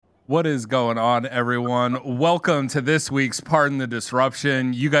What is going on, everyone? Welcome to this week's Pardon the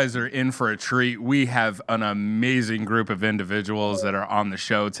Disruption. You guys are in for a treat. We have an amazing group of individuals that are on the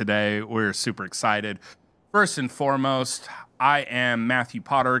show today. We're super excited. First and foremost, I am Matthew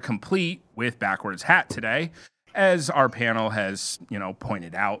Potter, complete with backwards hat today, as our panel has,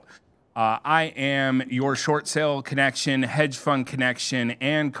 pointed out. I am your short sale connection, hedge fund connection,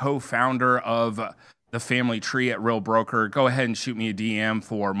 and co-founder of the family tree at Real Broker. Go ahead and shoot me a DM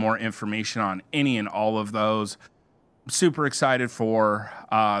for more information on any and all of those. I'm super excited for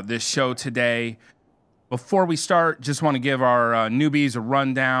this show today. Before we start, just want to give our newbies a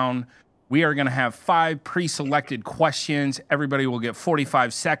rundown. We are going to have 5 pre-selected questions. Everybody will get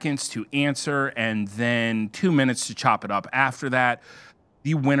 45 seconds to answer and then 2 minutes to chop it up after that.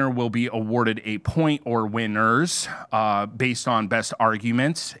 The winner will be awarded a point or winners based on best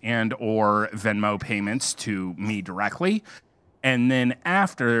arguments and or Venmo payments to me directly. And then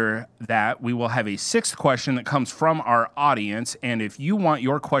after that, we will have a 6th question that comes from our audience. And if you want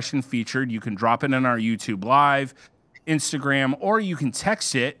your question featured, you can drop it in our YouTube Live, Instagram, or you can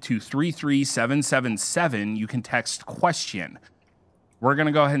text it to 33777. You can text question. We're going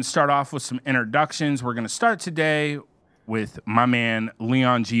to go ahead and start off with some introductions. We're going to start today with my man,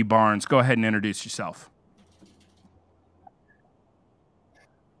 Leon G. Barnes. Go ahead and introduce yourself.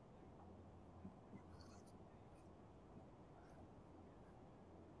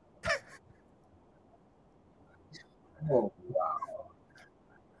 Oh, wow.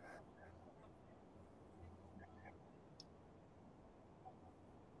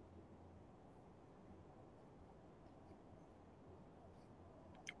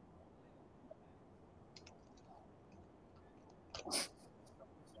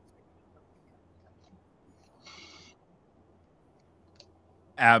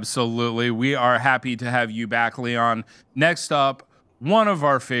 Absolutely. We are happy to have you back, Leon. Next up, one of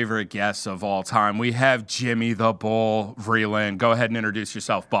our favorite guests of all time. We have Jimmy the Bull Vreeland. Go ahead and introduce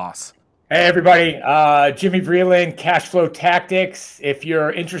yourself, boss. Hey, everybody. Jimmy Vreeland, Cash Flow Tactics. If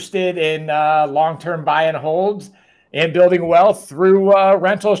you're interested in long-term buy and holds and building wealth through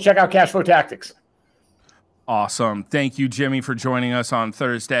rentals, check out Cash Flow Tactics. Awesome. Thank you, Jimmy, for joining us on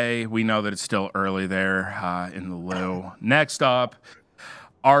Thursday. We know that it's still early there in the loo. Next up,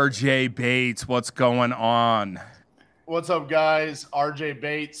 RJ Bates. What's going on? What's up, guys? RJ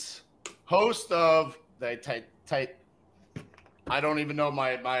Bates, host of the I don't even know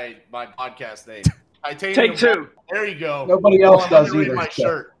my podcast name. Take two. There you go. Nobody else does either. My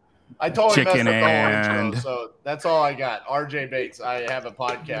shirt. I totally Chicken messed up and... the whole intro, so that's all I got. RJ Bates. I have a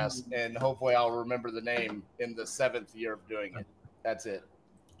podcast, and hopefully I'll remember the name in the 7th year of doing it. That's it.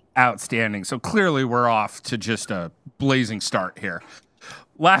 Outstanding. So clearly we're off to just a blazing start here.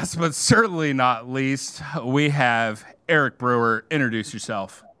 Last but certainly not least, we have Eric Brewer. Introduce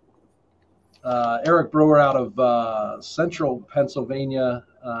yourself. Eric Brewer out of Central Pennsylvania,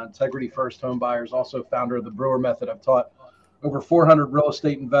 Integrity First Home Buyers, also founder of the Brewer Method. I've taught over 400 real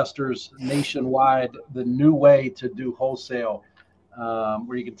estate investors nationwide the new way to do wholesale,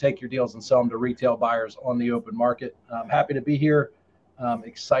 where you can take your deals and sell them to retail buyers on the open market. I'm happy to be here.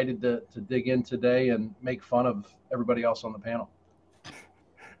 Excited to dig in today and make fun of everybody else on the panel.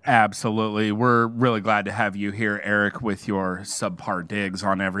 Absolutely. We're really glad to have you here, Eric, with your subpar digs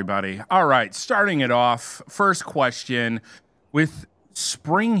on everybody. All right, starting it off, first question. With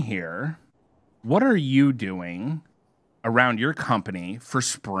spring here, what are you doing around your company for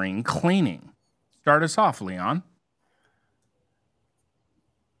spring cleaning? Start us off, Leon.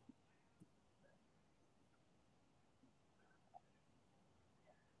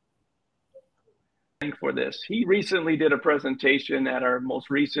 For this. He recently did a presentation at our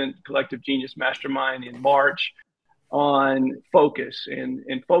most recent Collective Genius Mastermind in March on focus and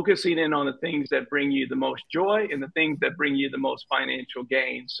focusing in on the things that bring you the most joy and the things that bring you the most financial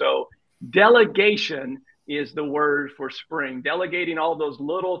gain. So delegation is the word for spring. Delegating all those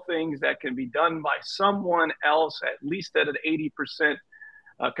little things that can be done by someone else, at least at an 80%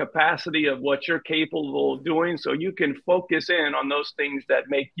 capacity of what you're capable of doing. So you can focus in on those things that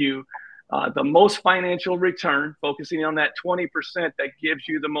make you the most financial return, focusing on that 20% that gives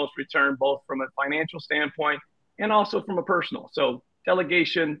you the most return, both from a financial standpoint and also from a personal. So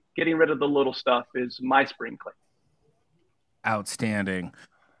delegation, getting rid of the little stuff is my spring clean. Outstanding.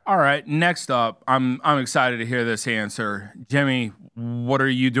 All right, next up, I'm excited to hear this answer. Jimmy, what are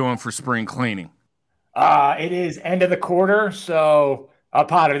you doing for spring cleaning? It is end of the quarter, so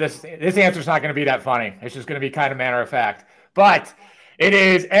Potter, this answer is not going to be that funny. It's just going to be kind of matter of fact. But it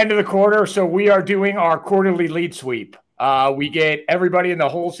is end of the quarter, so we are doing our quarterly lead sweep. We get everybody in the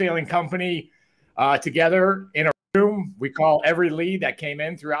wholesaling company together in a Zoom. We call every lead that came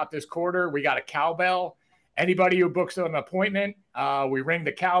in throughout this quarter. We got a cowbell. Anybody who books an appointment, we ring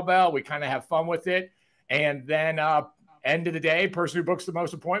the cowbell. We kind of have fun with it. And then end of the day, person who books the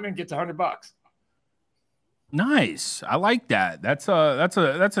most appointment gets $100. Nice. I like that. That's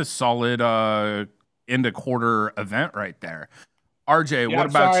a solid end of quarter event right there. RJ, yeah, what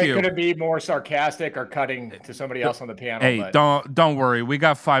about you? Could it be more sarcastic or cutting to somebody else on the piano? Hey, don't worry. We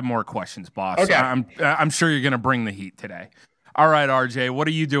got 5 more questions, boss. Okay. I'm sure you're gonna bring the heat today. All right, RJ, what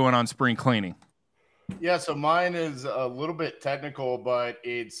are you doing on spring cleaning? Yeah, so mine is a little bit technical, but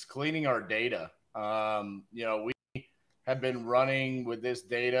it's cleaning our data. We have been running with this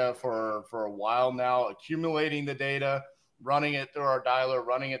data for a while now, accumulating the data, running it through our dialer,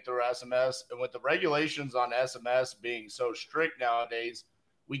 running it through SMS. And with the regulations on SMS being so strict nowadays,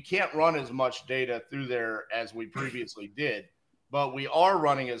 we can't run as much data through there as we previously did. But we are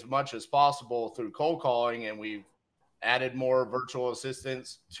running as much as possible through cold calling, and we've added more virtual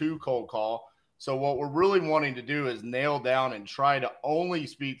assistants to cold call. So what we're really wanting to do is nail down and try to only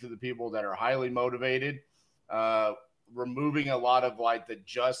speak to the people that are highly motivated, removing a lot of like the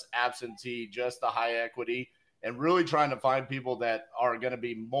just absentee, just the high equity, and really trying to find people that are going to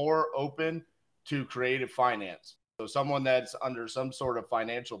be more open to creative finance. So someone that's under some sort of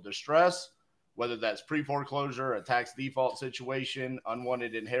financial distress, whether that's pre-foreclosure, a tax default situation,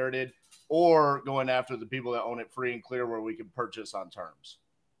 unwanted inherited, or going after the people that own it free and clear where we can purchase on terms.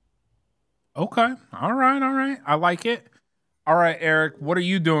 Okay. All right. I like it. All right, Eric, what are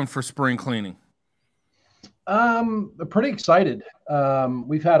you doing for spring cleaning? Pretty excited.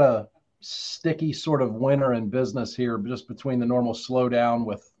 We've had a sticky sort of winter in business here, just between the normal slowdown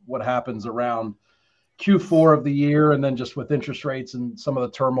with what happens around Q4 of the year, and then just with interest rates and some of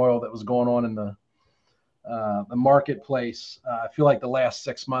the turmoil that was going on in the marketplace. I feel like the last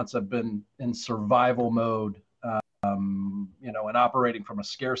 6 months have been in survival mode, and operating from a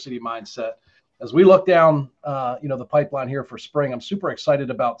scarcity mindset. As we look down, the pipeline here for spring, I'm super excited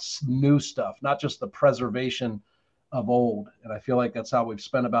about new stuff, not just the preservation of old. And I feel like that's how we've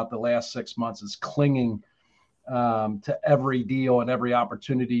spent about the last 6 months, is clinging to every deal and every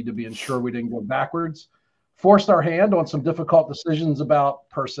opportunity to be ensure we didn't go backwards. Forced our hand on some difficult decisions about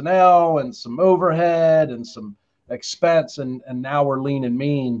personnel and some overhead and some expense. And now we're lean and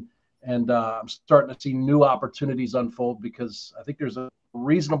mean. And I'm starting to see new opportunities unfold, because I think there's a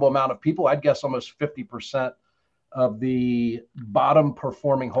reasonable amount of people, I'd guess almost 50% of the bottom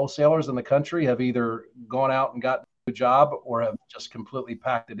performing wholesalers in the country have either gone out and gotten a job or have just completely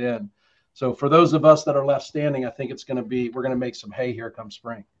packed it in. So for those of us that are left standing, I think we're going to make some hay here come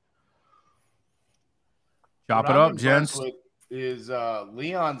spring. Chop it up, gents. Is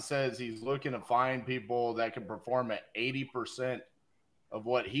Leon says he's looking to find people that can perform at 80% of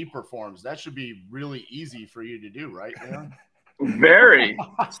what he performs. That should be really easy for you to do, right, Leon? Very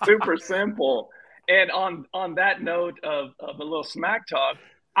super simple. And on that note of a little smack talk,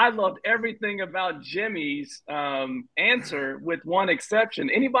 I loved everything about Jimmy's answer, with one exception.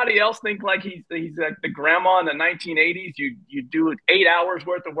 Anybody else think like he's like the grandma in the 1980s? You do 8 hours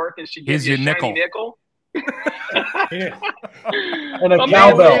worth of work and she gives you a shiny nickel. And a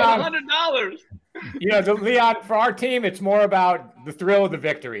cowbell. $100. Leon, for our team, it's more about the thrill of the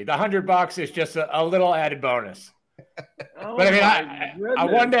victory. The $100 is just a little added bonus. But I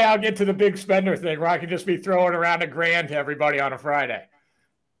mean, one day I'll get to the big spender thing where I can just be throwing around $1,000 to everybody on a Friday.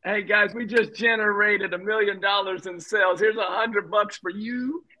 Hey guys, we just generated $1 million in sales. Here's $100 for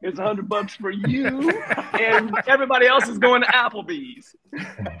you. Here's $100 for you, and everybody else is going to Applebee's.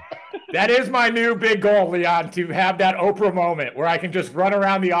 That is my new big goal, Leon, to have that Oprah moment where I can just run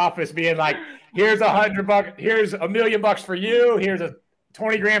around the office being like, "Here's $100. Here's $1 million for you. Here's a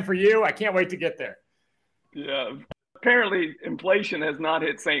 $20,000 for you." I can't wait to get there. Yeah. Apparently, inflation has not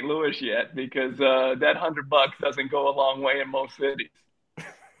hit St. Louis yet, because that $100 doesn't go a long way in most cities.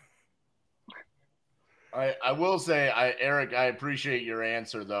 I will say, Eric, I appreciate your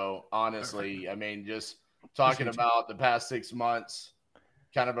answer, though, honestly. I mean, just talking about the past 6 months,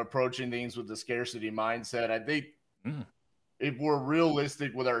 kind of approaching things with the scarcity mindset. I think if we're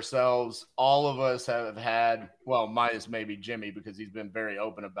realistic with ourselves, all of us have had, well, minus maybe Jimmy, because he's been very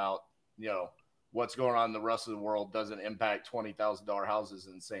open about, what's going on in the rest of the world doesn't impact $20,000 houses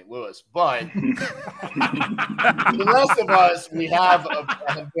in St. Louis. But the rest of us, we have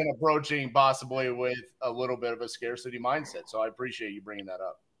been approaching possibly with a little bit of a scarcity mindset. So I appreciate you bringing that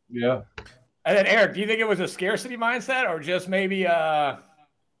up. Yeah. And then, Eric, do you think it was a scarcity mindset or just maybe a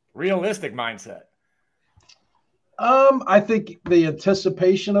realistic mindset? I think the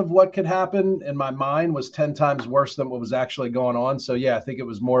anticipation of what could happen in my mind was 10 times worse than what was actually going on. So, yeah, I think it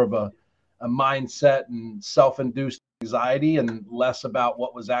was more of a a mindset and self-induced anxiety and less about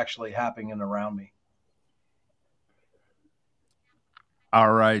what was actually happening around me.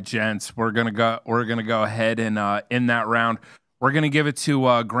 All right, gents, we're gonna go ahead and in that round, we're gonna give it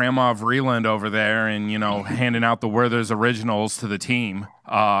to Grandma Vreeland over there, and handing out the Werther's originals to the team.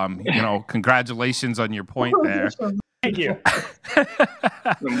 Congratulations on your point there. Thank you.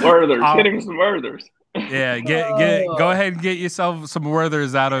 Some Werther's, getting some Werther's. Yeah, go ahead and get yourself some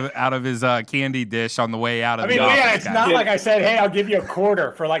Werther's out of his candy dish on the way out of the office. Yeah, it's not like I said, hey, I'll give you a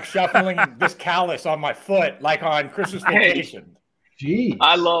quarter for like shuffling this callus on my foot like on Christmas vacation. Jeez.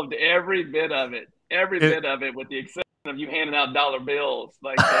 I loved every bit of it. Bit of it, with the exception of you handing out dollar bills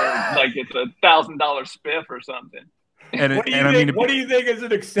like it's $1,000 spiff or something. What do you think is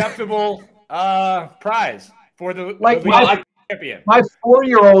an acceptable prize for the champion? My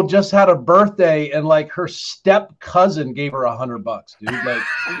 4-year-old just had a birthday, and like her step cousin gave her $100, dude. Like,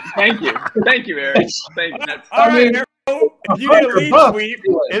 thank you, Eric. Thank you. All right, Eric, if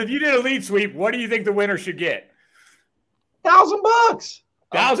you did a lead sweep, what do you think the winner should get? $1,000.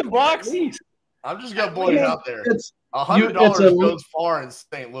 $1,000? I'm just gonna point it out there. $100 goes far in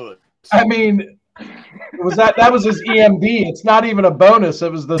St. Louis. I mean, that was his EMD. It's not even a bonus.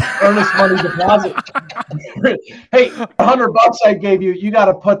 It was the earnest money deposit. Hey, $100 I gave you. You got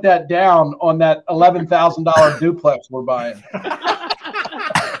to put that down on that $11,000 duplex we're buying.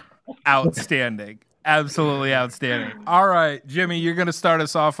 Outstanding. Absolutely outstanding. All right, Jimmy, you're going to start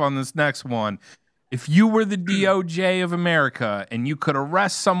us off on this next one. If you were the DOJ of America and you could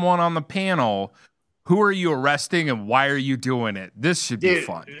arrest someone on the panel, who are you arresting and why are you doing it? This should be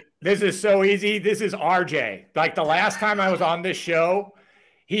fun. This is so easy. This is RJ. Like the last time I was on this show,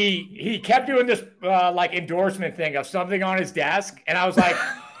 he kept doing this like endorsement thing of something on his desk. And I was like,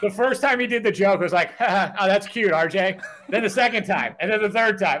 the first time he did the joke, I was like, oh, that's cute, RJ. Then the second time, and then the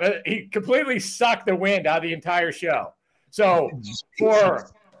third time. He completely sucked the wind out of the entire show. So for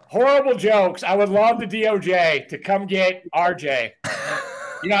horrible jokes, I would love the DOJ to come get RJ.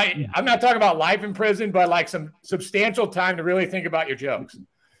 I'm not talking about life in prison, but like some substantial time to really think about your jokes.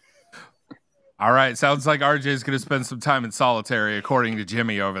 All right. Sounds like RJ is going to spend some time in solitary, according to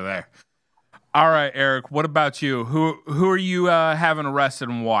Jimmy over there. All right, Eric, what about you? Who are you having arrested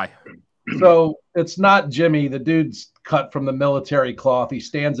and why? So it's not Jimmy. The dude's cut from the military cloth. He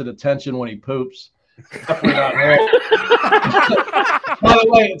stands at attention when he poops. Definitely not Eric. By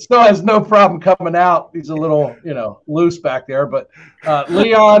the way, it still has no problem coming out. He's a little, loose back there. But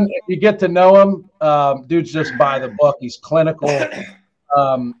Leon, if you get to know him, dude's just by the book. He's clinical.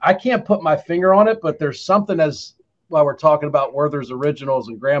 I can't put my finger on it, but there's something while we're talking about Werther's originals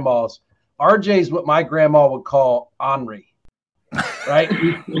and grandmas. RJ's what my grandma would call ornery, right?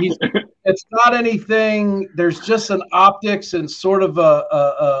 It's not anything. There's just an optics and sort of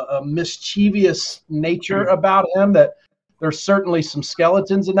a mischievous nature about him that there's certainly some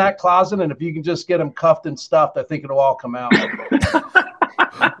skeletons in that closet. And if you can just get him cuffed and stuffed, I think it'll all come out.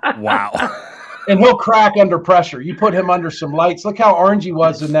 Wow. And he'll crack under pressure. You put him under some lights. Look how orange he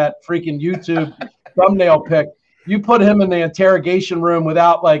was in that freaking YouTube thumbnail pic. You put him in the interrogation room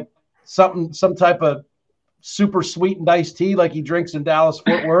without like some type of super sweetened iced tea like he drinks in Dallas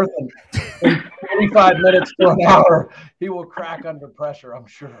Fort Worth, and in 45 minutes to an hour, he will crack under pressure, I'm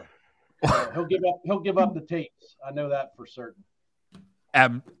sure. He'll give up the tapes. I know that for certain.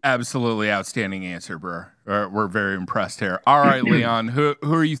 Absolutely outstanding answer, bro. We're very impressed here. All right, Leon, who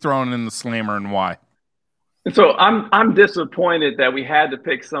are you throwing in the slammer and why? So I'm disappointed that we had to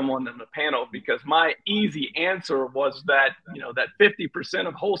pick someone in the panel, because my easy answer was that, that 50%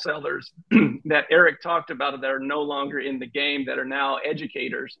 of wholesalers that Eric talked about that are no longer in the game, that are now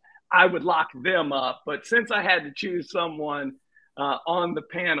educators, I would lock them up. But since I had to choose someone on the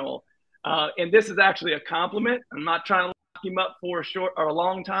panel, and this is actually a compliment, I'm not trying to lock him up for a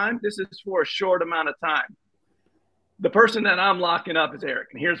long time. This is for a short amount of time. The person that I'm locking up is Eric,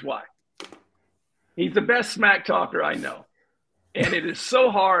 and here's why. He's the best smack talker I know. And it is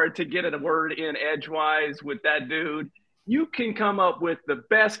so hard to get a word in edgewise with that dude. You can come up with the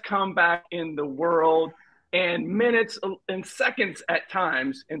best comeback in the world, and minutes and seconds at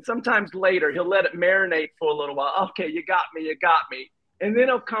times, and sometimes later, he'll let it marinate for a little while. Okay, you got me. And then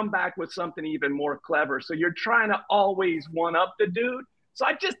he'll come back with something even more clever. So you're trying to always one-up the dude. So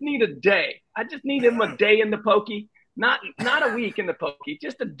I just need a day. I just need him a day in the pokey, not a week in the pokey,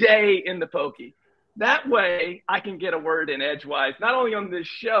 just a day in the pokey. That way I can get a word in edgewise, not only on this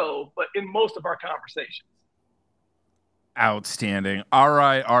show, but in most of our conversations. Outstanding. All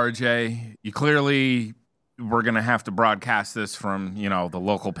right, RJ, we're going to have to broadcast this from, the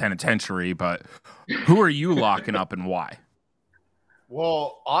local penitentiary, but who are you locking up and why?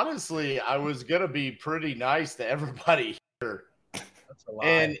 Well, honestly, I was going to be pretty nice to everybody here. That's a lie.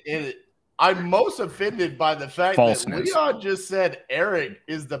 And I'm most offended by the fact Falseness. that Leon just said Eric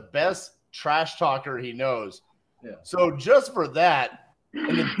is the best trash talker he knows. Yeah. So just for that,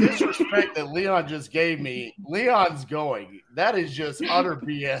 and the disrespect that Leon just gave me, Leon's going. That is just utter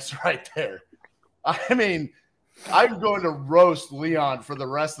BS right there. I mean, I'm going to roast Leon for the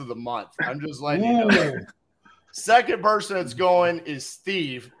rest of the month. I'm just letting you know. Second person that's going is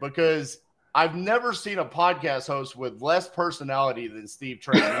Steve, because I've never seen a podcast host with less personality than Steve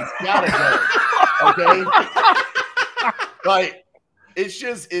Train. He's got to go. Okay? Like,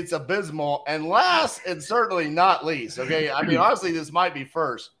 it's abysmal. And last and certainly not least, okay? I mean, honestly, this might be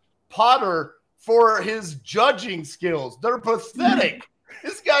first. Potter, for his judging skills. They're pathetic.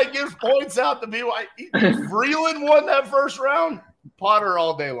 This guy gives points out to me. Vreeland won that first round. Potter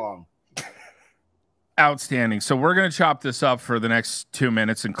all day long. Outstanding. So we're going to chop this up for the next 2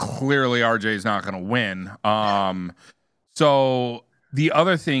 minutes, and clearly RJ's not going to win. So the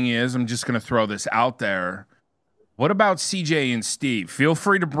other thing is, I'm just going to throw this out there. What about CJ and Steve? Feel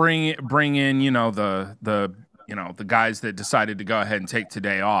free to bring in, the guys that decided to go ahead and take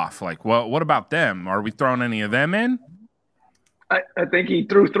today off. Like, what about them? Are we throwing any of them in? I think he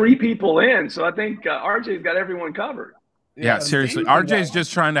threw 3 people in, so I think RJ's got everyone covered. Yeah, seriously. RJ's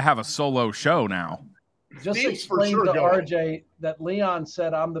just trying to have a solo show now. Just Steve's explain for sure to going. RJ that Leon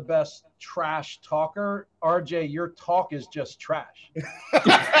said I'm the best trash talker. RJ, your talk is just trash. It's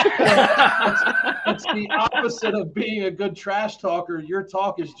the opposite of being a good trash talker. Your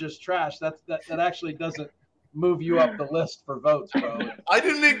talk is just trash. That actually doesn't move you up the list for votes, bro. I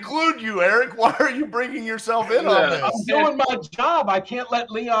didn't include you, Eric. Why are you bringing yourself in on this? I'm doing my job. I can't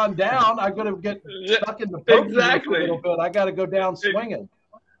let Leon down. I'm going to get stuck in the boat Exactly. a little bit. I got to go down swinging.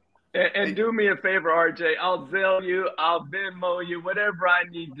 And do me a favor, RJ. I'll Zelle you, I'll Venmo you, whatever I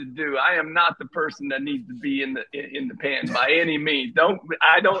need to do. I am not the person that needs to be in the pen by any means.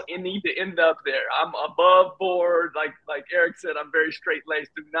 I don't need to end up there. I'm above board, like Eric said. I'm very straight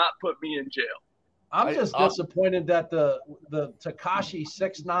laced. Do not put me in jail. I'm just disappointed that the Tekashi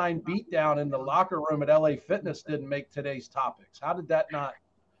 6ix9ine beatdown in the locker room at LA Fitness didn't make today's topics. How did that not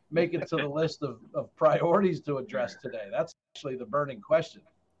make it to the list of priorities to address today? That's actually the burning question.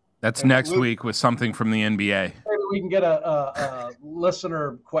 That's next week with something from the NBA. Maybe we can get a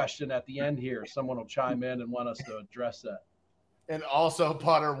listener question at the end here. Someone will chime in and want us to address that. And also,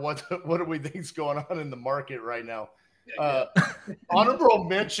 Potter, what do we think is going on in the market right now? Honorable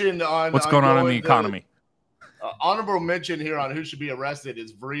mention on what's going on in the economy. Honorable mention here on who should be arrested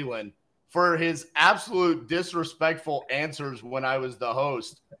is Vreeland for his absolute disrespectful answers when I was the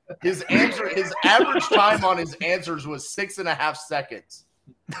host. His average time on his answers was 6.5 seconds.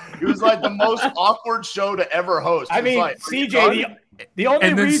 It was like the most awkward show to ever host. I mean, like, CJ, the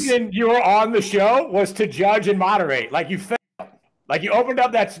only reason you were on the show was to judge and moderate. Like you failed. Like you opened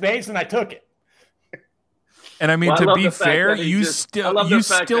up that space and I took it. And I mean, to be fair, you still let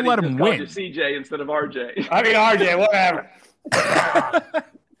him win. CJ instead of RJ. I mean, RJ, whatever.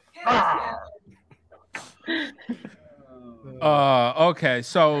 Okay,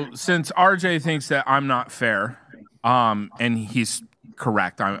 so since RJ thinks that I'm not fair, and he's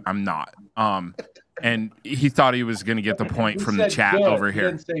correct, I'm not. And he thought he was going to get the point from the chat good. over here. He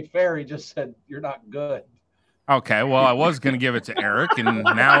didn't say fair. He just said you're not good. Okay, well, I was going to give it to Eric, and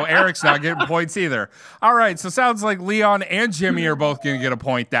now Eric's not getting points either. All right, so sounds like Leon and Jimmy are both going to get a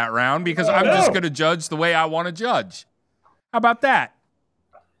point that round because I'm just going to judge the way I want to judge. How about that?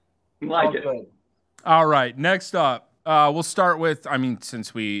 Like it. Good. All right, next up, we'll start with,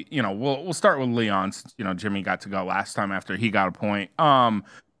 since we'll start with Leon, since, Jimmy got to go last time after he got a point.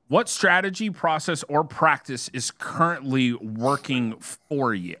 What strategy, process, or practice is currently working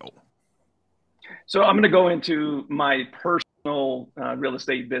for you? So I'm going to go into my personal real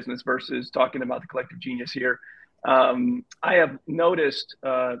estate business versus talking about the collective genius here. I have noticed,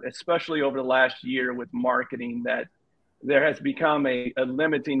 especially over the last year with marketing, that there has become a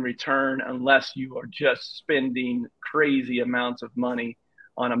limiting return unless you are just spending crazy amounts of money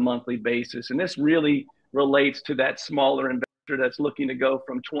on a monthly basis. And this really relates to that smaller investor that's looking to go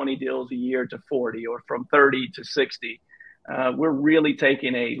from 20 deals a year to 40 or from 30 to 60. We're really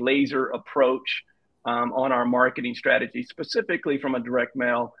taking a laser approach on our marketing strategy, specifically from a direct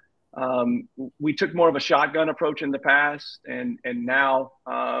mail. We took more of a shotgun approach in the past, and now,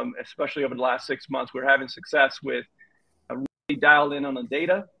 especially over the last 6 months, we're having success with really dialed in on the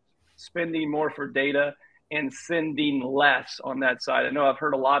data, spending more for data, and sending less on that side. I know I've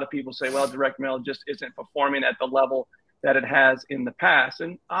heard a lot of people say, well, direct mail just isn't performing at the level that it has in the past.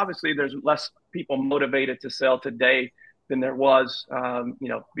 And obviously there's less people motivated to sell today than there was,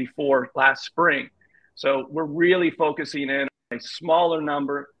 before last spring. So we're really focusing in on a smaller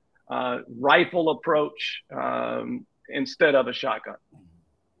number, rifle approach instead of a shotgun.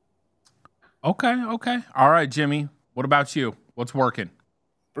 Okay. All right, Jimmy. What about you? What's working?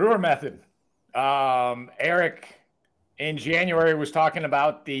 Brewer method. Eric in January was talking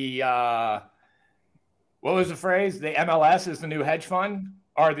about the what was the phrase? The MLS is the new hedge fund,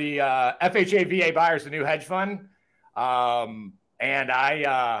 or the FHA VA buyer is the new hedge fund. And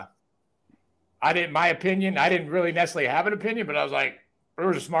I didn't, my opinion, I didn't really necessarily have an opinion, but I was like,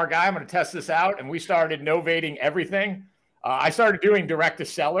 Brewer's a smart guy. I'm going to test this out. And we started novating everything. I started doing direct to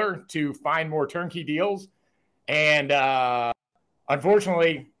seller to find more turnkey deals. And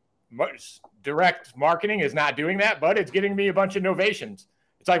unfortunately, direct marketing is not doing that, but it's getting me a bunch of novations.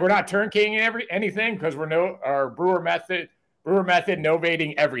 It's like we're not turnkeying anything because we're our brewer method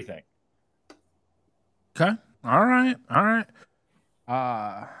novating everything. Okay. All right.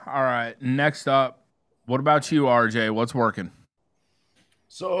 Next up, what about you, RJ? What's working?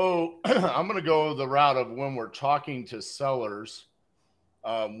 So I'm going to go the route of when we're talking to sellers,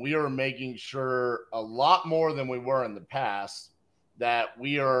 we are making sure a lot more than we were in the past that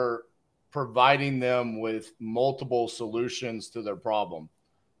we are providing them with multiple solutions to their problem.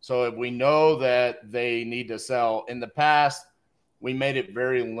 So if we know that they need to sell, in the past, we made it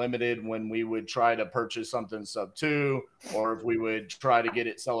very limited when we would try to purchase something sub 2, or if we would try to get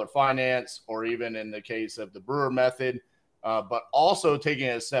it seller finance, or even in the case of the brewer method. But also taking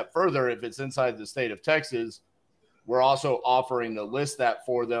it a step further, if it's inside the state of Texas, we're also offering to list that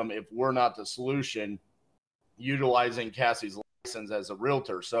for them if we're not the solution, utilizing Cassie's license as a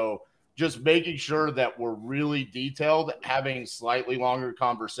realtor. So just making sure that we're really detailed, having slightly longer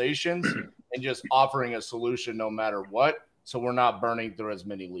conversations, and just offering a solution no matter what, so we're not burning through as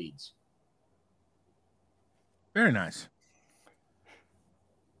many leads. Very nice.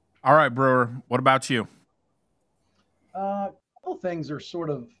 All right, Brewer, what about you? A couple things are sort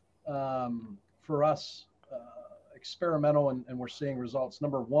of, for us, experimental, and we're seeing results.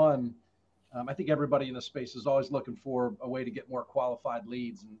 Number one, I think everybody in the space is always looking for a way to get more qualified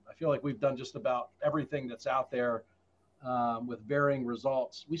leads. And I feel like we've done just about everything that's out there with varying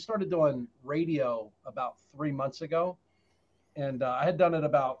results. We started doing radio about 3 months ago. And I had done it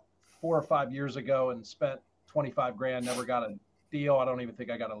about 4 or 5 years ago and spent 25 grand, never got a deal. I don't even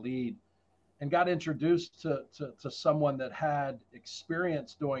think I got a lead, and got introduced to someone that had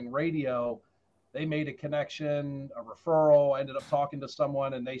experience doing radio. They made a connection, a referral. I ended up talking to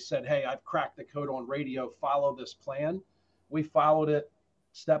someone and they said, hey, I've cracked the code on radio. Follow this plan. We followed it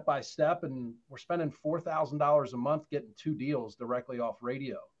step by step, and we're spending $4,000 a month getting 2 deals directly off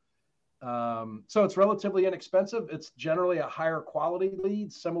radio. So it's relatively inexpensive. It's generally a higher quality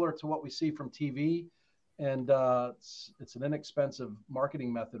lead, similar to what we see from TV. And it's an inexpensive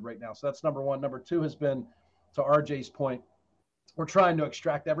marketing method right now. So that's number one. Number two has been, to RJ's point, we're trying to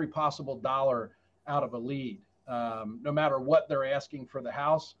extract every possible dollar out of a lead. No matter what they're asking for the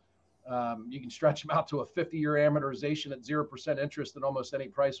house, you can stretch them out to a 50-year amortization at 0% interest, and almost any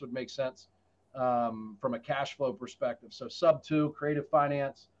price would make sense from a cash flow perspective. So sub 2, creative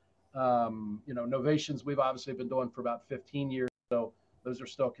finance, novations we've obviously been doing for about 15 years. So those are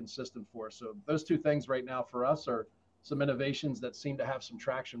still consistent for us. So those 2 things right now for us are some innovations that seem to have some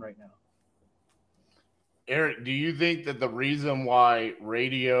traction right now. Eric, do you think that the reason why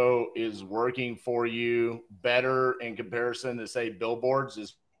radio is working for you better in comparison to, say, billboards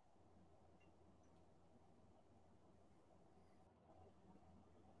is?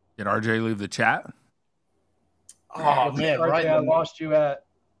 Did RJ leave the chat? Oh, man. RJ, right. I lost you at.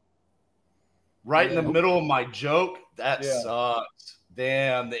 Right in the middle of my joke? That sucks.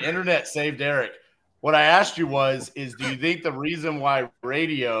 Damn, the internet saved Eric. What I asked you is do you think the reason why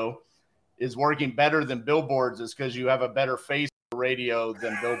radio is working better than billboards is because you have a better face for radio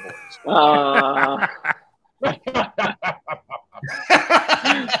than billboards?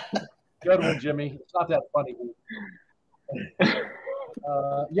 Good one, Jimmy. It's not that funny.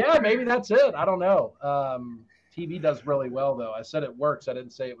 Yeah, maybe that's it. I don't know. TV does really well, though. I said it works. I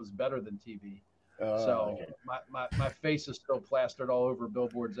didn't say it was better than TV. So okay. my face is still plastered all over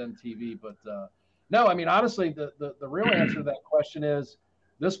billboards and TV. But no, I mean, honestly, the real answer to that question is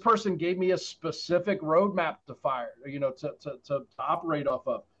this person gave me a specific roadmap to fire, to operate off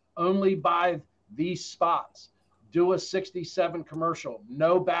of. Only buy these spots. Do a 67 commercial.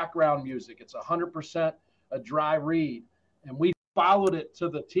 No background music. It's 100% a dry read. And we followed it to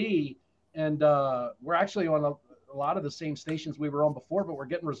the T. And we're actually on a lot of the same stations we were on before, but we're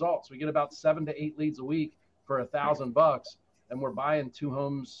getting results. We get about 7 to 8 leads a week for $1,000, and we're buying 2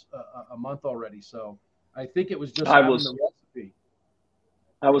 homes a month already. So I think it was just I having was, the recipe.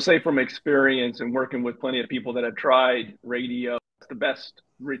 I will say from experience and working with plenty of people that have tried radio, it's the best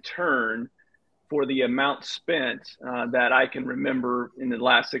return for the amount spent that I can remember in the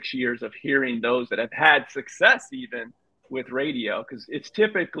last 6 years of hearing those that have had success even with radio. Because it's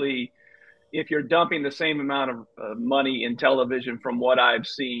typically, if you're dumping the same amount of money in television from what I've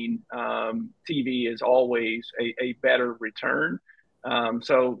seen, TV is always a better return.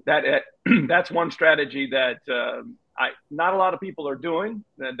 So that's one strategy that not a lot of people are doing.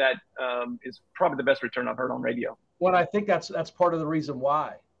 That is probably the best return I've heard on radio. Well, I think that's part of the reason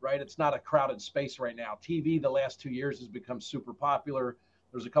why, right? It's not a crowded space right now. TV the last 2 years has become super popular.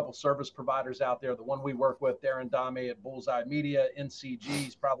 There's a couple service providers out there. The one we work with, Darren Dame at Bullseye Media, NCG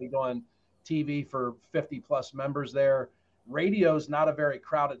is probably doing TV for 50 plus members there. Radio is not a very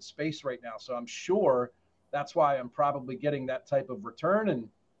crowded space right now. So I'm sure that's why I'm probably getting that type of return. And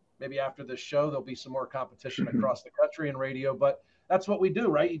maybe after this show, there'll be some more competition across the country in radio. But that's what we do,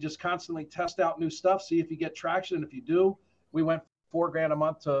 right? You just constantly test out new stuff, see if you get traction. And if you do, we went $4,000 a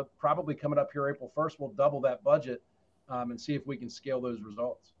month to probably coming up here April 1st. We'll double that budget and see if we can scale those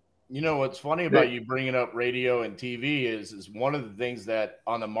results. You know, what's funny about you bringing up radio and TV is one of the things that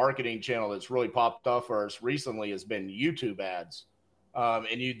on the marketing channel that's really popped off for us recently has been YouTube ads.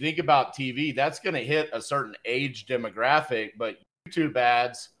 And you think about TV, that's going to hit a certain age demographic, but YouTube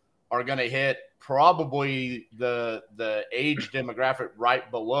ads are going to hit probably the age demographic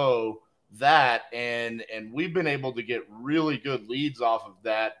right below that. And we've been able to get really good leads off of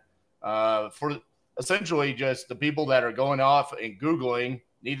that for essentially just the people that are going off and Googling,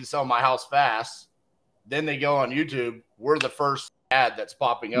 need to sell my house fast. Then they go on YouTube. We're the first ad that's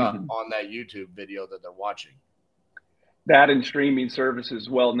popping up on that YouTube video that they're watching. That and streaming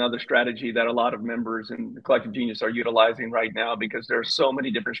services, well, another strategy that a lot of members in the Collective Genius are utilizing right now, because there are so many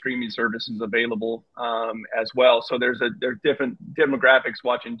different streaming services available as well. So there's different demographics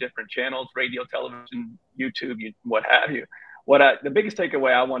watching different channels, radio, television, YouTube, what have you. The biggest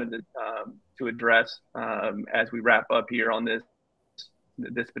takeaway I wanted to address as we wrap up here on this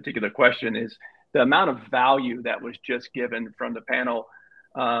particular question is the amount of value that was just given from the panel,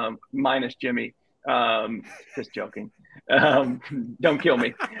 minus Jimmy. Just joking. Don't kill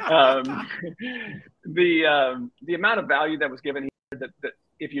me. The amount of value that was given here, that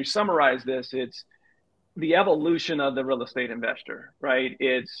if you summarize this, it's the evolution of the real estate investor, right?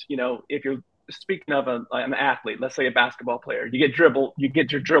 It's, if you're speaking of an athlete, let's say a basketball player, you get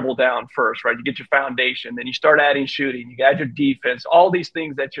your dribble down first, right? You get your foundation, then you start adding shooting, you add your defense, all these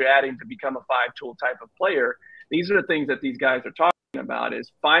things that you're adding to become a 5-tool type of player. These are the things that these guys are talking about,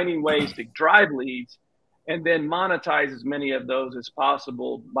 is finding ways to drive leads and then monetize as many of those as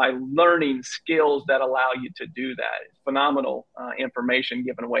possible by learning skills that allow you to do that. It's phenomenal information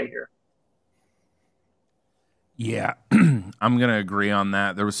given away here. Yeah, I'm going to agree on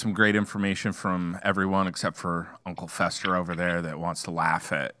that. There was some great information from everyone except for Uncle Fester over there that wants to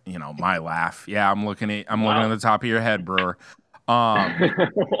laugh at, my laugh. Yeah, I'm looking at the top of your head, Brewer. Wow.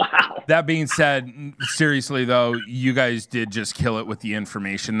 That being said, seriously though, you guys did just kill it with the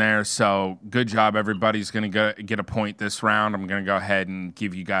information there. So good job. Everybody's going to get a point this round. I'm going to go ahead and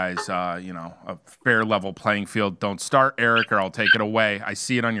give you guys, a fair level playing field. Don't start, Eric, or I'll take it away. I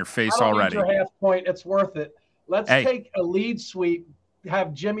see it on your face already. Your half point. It's worth it. Let's take a lead sweep,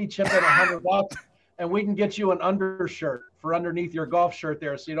 have Jimmy chip in $100, and we can get you an undershirt for underneath your golf shirt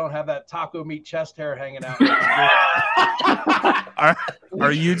there, so you don't have that taco meat chest hair hanging out.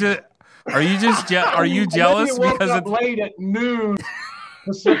 Are you jealous because it's late at noon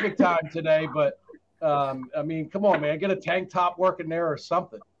Pacific time today? But come on, man, get a tank top working there or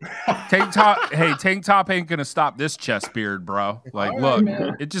something. Tank top ain't gonna stop this chest beard, bro. Like, look,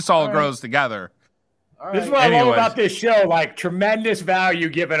 it just all grows together. This is what I love about this show, like tremendous value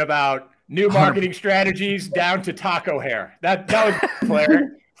given about new marketing strategies down to taco hair. That was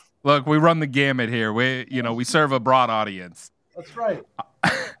Claire. Look, we run the gamut here. We serve a broad audience. That's right.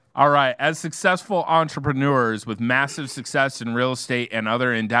 All right. As successful entrepreneurs with massive success in real estate and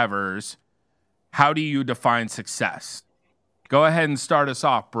other endeavors, how do you define success? Go ahead and start us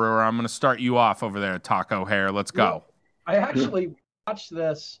off, Brewer. I'm going to start you off over there, taco hair. Let's go. I actually watched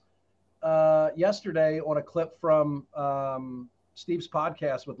this yesterday on a clip from Steve's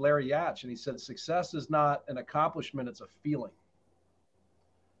podcast with Larry Yatch, and he said success is not an accomplishment, it's a feeling.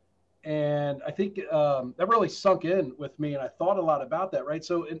 And I think that really sunk in with me, and I thought a lot about that, right?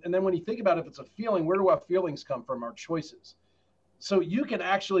 So, and then when you think about it, if it's a feeling, where do our feelings come from? Our choices. So you can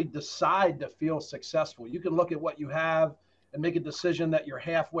actually decide to feel successful. You can look at what you have and make a decision that you're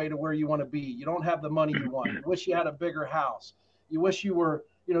halfway to where you want to be. You don't have the money you want. You wish you had a bigger house. You wish you were,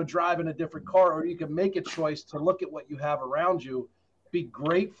 drive in a different car, or you can make a choice to look at what you have around you, be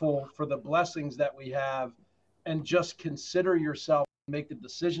grateful for the blessings that we have, and just consider yourself, make the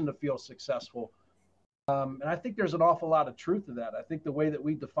decision to feel successful. And I think there's an awful lot of truth to that. I think the way that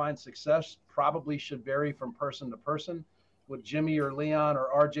we define success probably should vary from person to person. What Jimmy or Leon or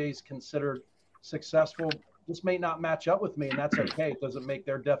RJ's considered successful just may not match up with me, and that's okay. It doesn't make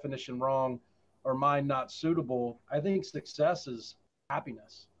their definition wrong or mine not suitable. I think success is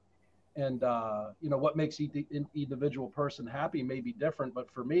happiness. And, what makes each individual person happy may be different. But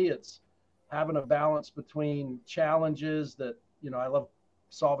for me, it's having a balance between challenges that, I love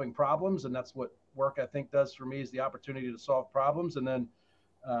solving problems. And that's what work, I think, does for me, is the opportunity to solve problems. And then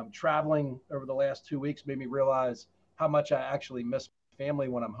traveling over the last 2 weeks made me realize how much I actually miss family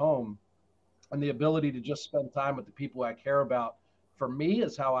when I'm home. And the ability to just spend time with the people I care about, for me,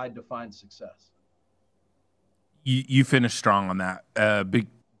 is how I define success. You finished strong on that.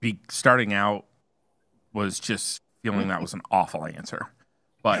 Starting out was just feeling that was an awful answer,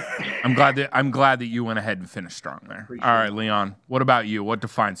 but I'm glad that you went ahead and finished strong there. Appreciate All right, Leon, what about you? What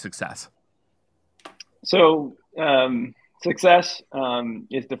defines success? So success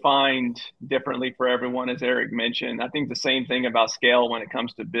is defined differently for everyone, as Eric mentioned. I think the same thing about scale when it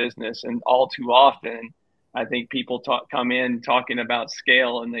comes to business, and all too often, I think people come in talking about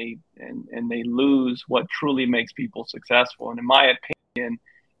scale, and they lose what truly makes people successful. And in my opinion,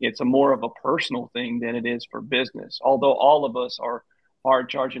 it's more of a personal thing than it is for business. Although all of us are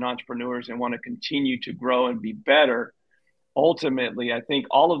hard-charging entrepreneurs and want to continue to grow and be better, ultimately, I think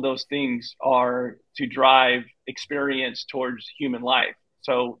all of those things are to drive experience towards human life.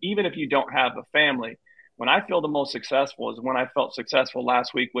 So even if you don't have a family, when I feel the most successful is when I felt successful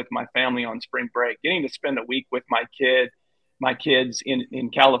last week with my family on spring break, getting to spend a week with my kids in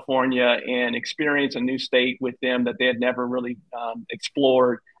California and experience a new state with them that they had never really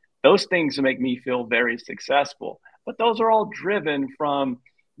explored. Those things make me feel very successful. But those are all driven from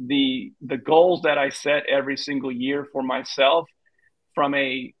the goals that I set every single year for myself from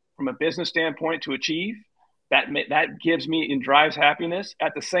a business standpoint to achieve. That gives me and drives happiness.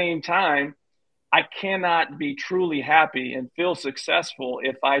 At the same time, I cannot be truly happy and feel successful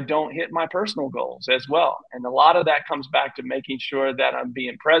if I don't hit my personal goals as well. And a lot of that comes back to making sure that I'm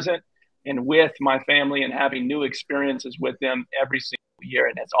being present and with my family and having new experiences with them every single year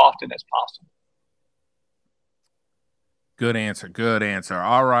and as often as possible. Good answer. Good answer.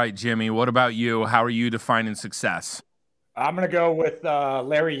 All right, Jimmy, what about you? How are you defining success? I'm going to go with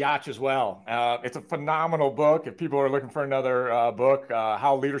Larry Yacht as well. It's a phenomenal book if people are looking for another book,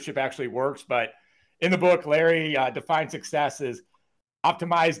 How Leadership Actually Works. But in the book, Larry defines success as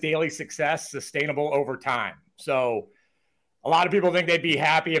optimize daily success, sustainable over time. So a lot of people think they'd be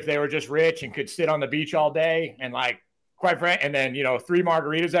happy if they were just rich and could sit on the beach all day and quite frankly, and then, 3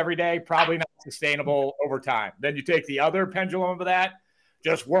 margaritas every day, probably not sustainable over time. Then you take the other pendulum of that,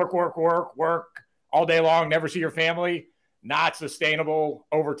 just work all day long, never see your family, not sustainable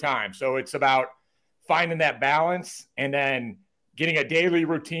over time. So it's about finding that balance and then getting a daily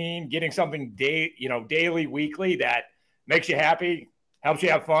routine, getting something daily, weekly that makes you happy, helps you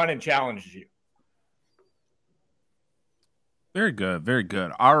have fun, and challenges you. Very good. Very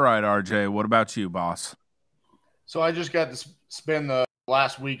good. All right, RJ, what about you, boss? So I just got to spend the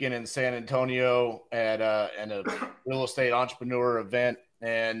last weekend in San Antonio at a real estate entrepreneur event,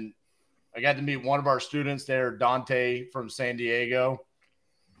 and I got to meet one of our students there, Dante from San Diego.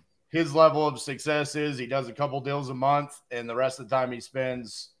 His level of success is he does a couple deals a month, and the rest of the time he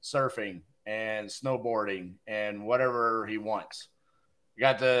spends surfing and snowboarding and whatever he wants. I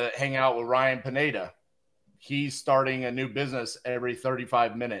got to hang out with Ryan Pineda. He's starting a new business every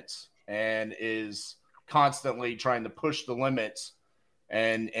 35 minutes and is constantly trying to push the limits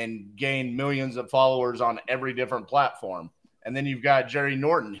and gain millions of followers on every different platform. And then you've got Jerry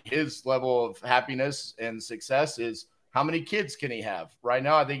Norton. His level of happiness and success is how many kids can he have? Right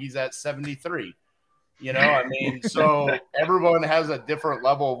now, I think he's at 73. So everyone has a different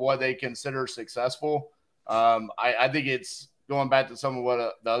level of what they consider successful. I think it's going back to some of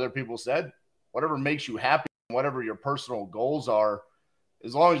what the other people said, whatever makes you happy, whatever your personal goals are,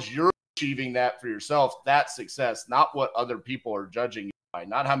 as long as you're achieving that for yourself, that's success, not what other people are judging you by,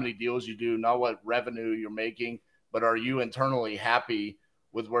 not how many deals you do, not what revenue you're making, but are you internally happy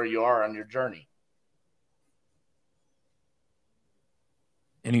with where you are on your journey?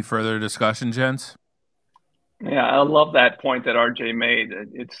 Any further discussion, gents? Yeah, I love that point that RJ made.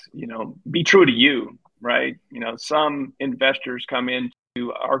 It's, be true to you, right? Some investors come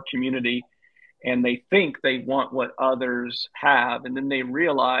into our community and they think they want what others have. And then they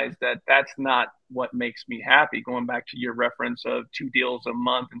realize that that's not what makes me happy. Going back to your reference of 2 deals a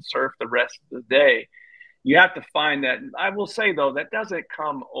month and surf the rest of the day, you have to find that. I will say, though, that doesn't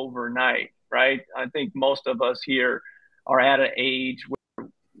come overnight, right? I think most of us here are at an age where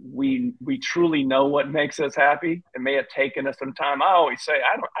we truly know what makes us happy. It may have taken us some time. I always say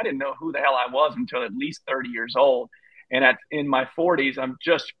I didn't know who the hell I was until at least 30 years old. And in my 40s, I'm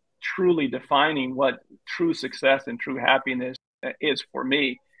just truly defining what true success and true happiness is for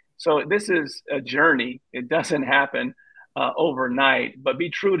me. So this is a journey. It doesn't happen overnight, but be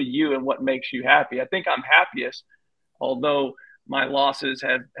true to you and what makes you happy. I think I'm happiest, although my losses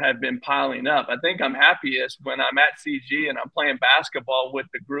have been piling up. I think I'm happiest when I'm at CG and I'm playing basketball with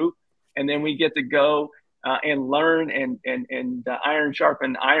the group, and then we get to go and learn and iron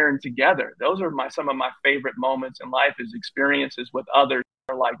sharpen iron together. Those are some of my favorite moments in life, is experiences with others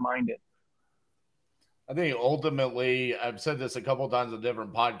who are like-minded. I think ultimately, I've said this a couple of times on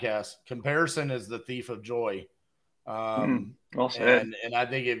different podcasts, comparison is the thief of joy. Well said. And I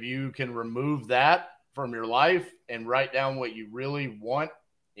think if you can remove that from your life and write down what you really want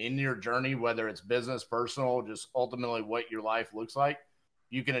in your journey, whether it's business, personal, just ultimately what your life looks like,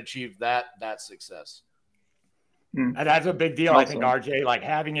 you can achieve that success. And that's a big deal, I think, RJ, like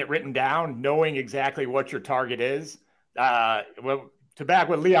having it written down, knowing exactly what your target is. To back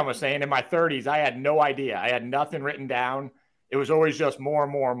what Leon was saying, in my 30s, I had no idea. I had nothing written down. It was always just more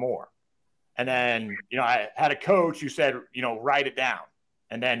and more and more. And then, I had a coach who said, write it down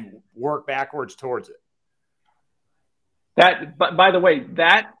and then work backwards towards it. But by the way,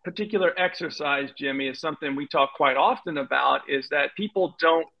 that particular exercise, Jimmy, is something we talk quite often about, is that people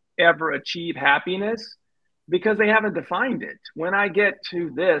don't ever achieve happiness because they haven't defined it. When I get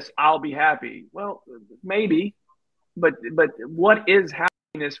to this, I'll be happy. Well, maybe, but what is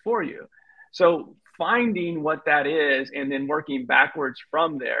happiness for you? So finding what that is and then working backwards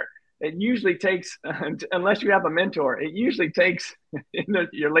from there. It usually takes, unless you have a mentor, it usually takes in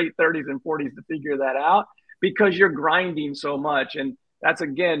your late 30s and 40s to figure that out, because you're grinding so much. And that's,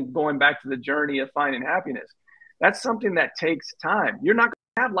 again, going back to the journey of finding happiness. That's something that takes time. You're not going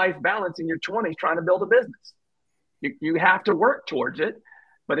to have life balance in your 20s trying to build a business. You have to work towards it,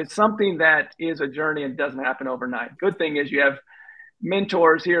 but it's something that is a journey and doesn't happen overnight. Good thing is you have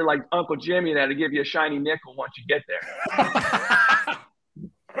mentors here like Uncle Jimmy that'll give you a shiny nickel once you get there.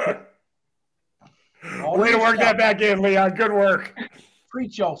 Way to work that back in, Leon. Good work.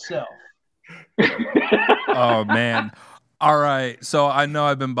 Preach yourself. Oh, man. All right. So I know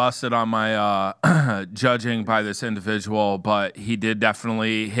I've been busted on my judging by this individual, but he did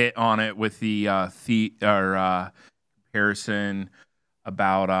definitely hit on it with the comparison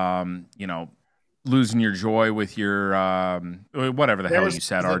about, losing your joy with your whatever the hell you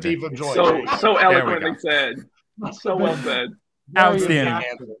said, RJ. So eloquently said. So well said.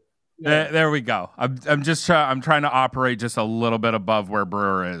 Outstanding. There we go. I'm trying to operate just a little bit above where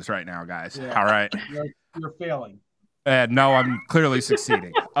Brewer is right now, guys. Yeah. All right. You're failing. No, I'm clearly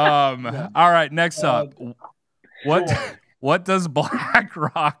succeeding. All right. Next up, what does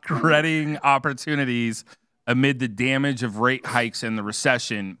BlackRock readying opportunities amid the damage of rate hikes and the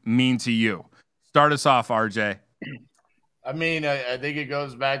recession mean to you? Start us off, RJ. I mean, I think it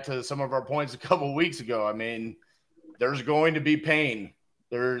goes back to some of our points a couple of weeks ago. I mean, there's going to be pain.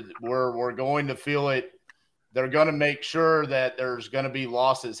 We're going to feel it. They're going to make sure that there's going to be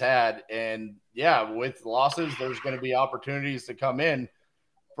losses had. And, yeah, with losses, there's going to be opportunities to come in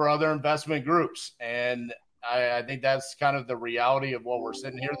for other investment groups. And I think that's kind of the reality of what we're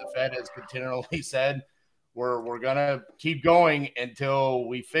sitting here. The Fed has continually said we're going to keep going until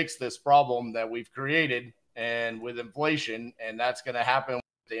we fix this problem that we've created and with inflation. And that's going to happen with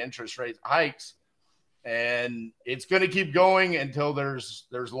the interest rate hikes. And it's going to keep going until there's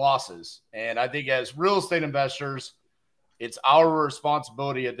losses. And I think as real estate investors, it's our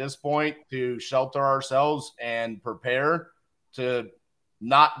responsibility at this point to shelter ourselves and prepare to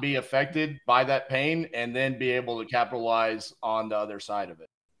not be affected by that pain and then be able to capitalize on the other side of it.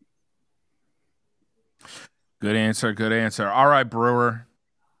 Good answer. Good answer. All right, Brewer,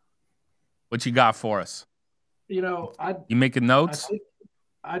 what you got for us? You making notes?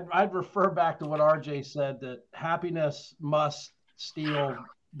 I'd refer back to what RJ said, that happiness must steal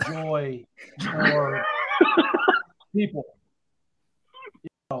joy for people.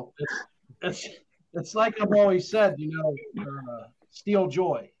 It's like I've always said, steal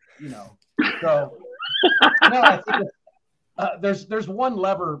joy. So I think there's one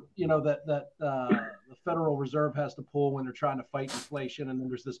lever, that the Federal Reserve has to pull when they're trying to fight inflation, and then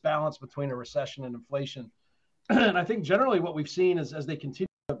there's this balance between a recession and inflation. And I think generally what we've seen is as they continue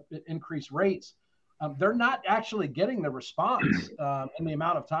to increase rates, they're not actually getting the response in the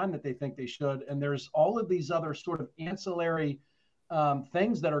amount of time that they think they should. And there's all of these other sort of ancillary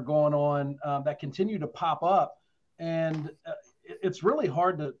things that are going on that continue to pop up. And it's really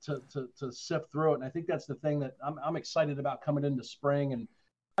hard to sift through it. And I think that's the thing that I'm excited about coming into spring. And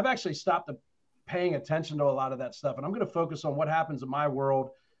I've actually stopped paying attention to a lot of that stuff. And I'm going to focus on what happens in my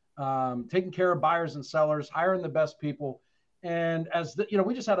world, taking care of buyers and sellers, hiring the best people. And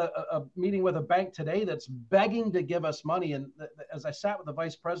we just had a meeting with a bank today that's begging to give us money. And as I sat with the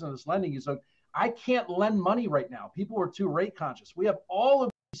vice president of this lending, he's like, I can't lend money right now. People are too rate conscious. We have all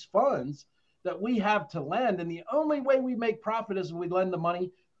of these funds that we have to lend. And the only way we make profit is when we lend the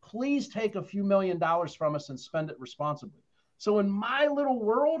money. Please take a few $1 million from us and spend it responsibly. So in my little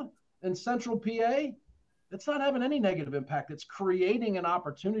world in Central PA, it's not having any negative impact. It's creating an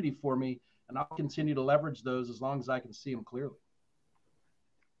opportunity for me. And I'll continue to leverage those as long as I can see them clearly.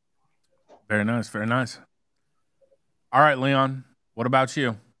 Very nice. Very nice. All right, Leon, what about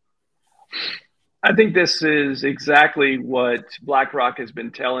you? I think this is exactly what BlackRock has been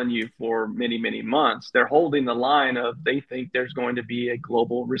telling you for many, many months. They're holding the line of they think there's going to be a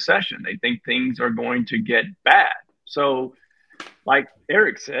global recession. They think things are going to get bad. So like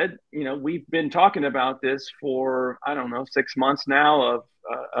Eric said, we've been talking about this for, 6 months now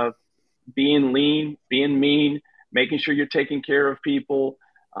of being lean, being mean, making sure you're taking care of people,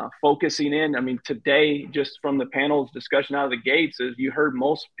 focusing in. I mean, today, just from the panel's discussion out of the gates, is you heard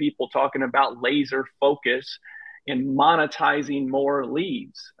most people talking about laser focus and monetizing more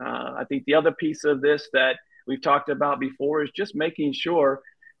leads. I think the other piece of this that we've talked about before is just making sure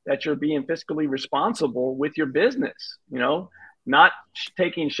that you're being fiscally responsible with your business, not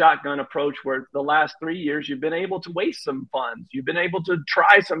taking shotgun approach where the last 3 years you've been able to waste some funds. You've been able to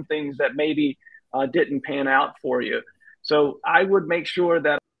try some things that maybe didn't pan out for you. So I would make sure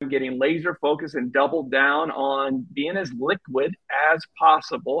that I'm getting laser focused and double down on being as liquid as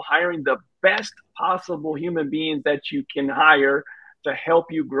possible, hiring the best possible human beings that you can hire to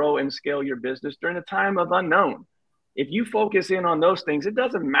help you grow and scale your business during a time of unknown. If you focus in on those things, it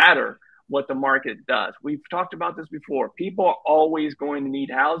doesn't matter what the market does. We've talked about this before. People are always going to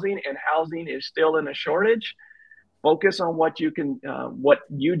need housing, and housing is still in a shortage. Focus on what you can, what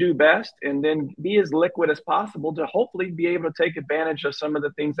you do best, and then be as liquid as possible to hopefully be able to take advantage of some of the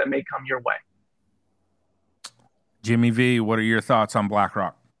things that may come your way. Jimmy V, what are your thoughts on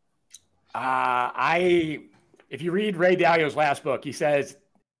BlackRock? If you read Ray Dalio's last book, he says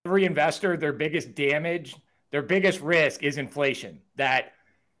every investor, their biggest damage, their biggest risk is inflation. That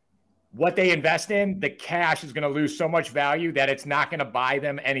what they invest in, the cash is going to lose so much value that it's not going to buy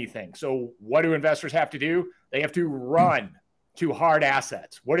them anything. So what do investors have to do? They have to run to hard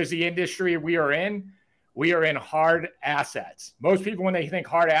assets. What is the industry we are in? We are in hard assets. Most people, when they think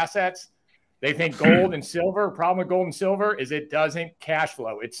hard assets, they think gold and silver. Problem with gold and silver is it doesn't cash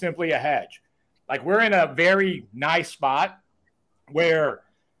flow. It's simply a hedge. Like, we're in a very nice spot where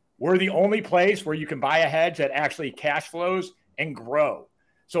we're the only place where you can buy a hedge that actually cash flows and grow.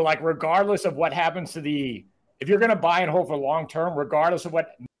 So, like, regardless of what happens to if you're going to buy and hold for long term, regardless of what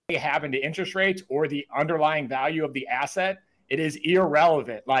may happen to interest rates or the underlying value of the asset, it is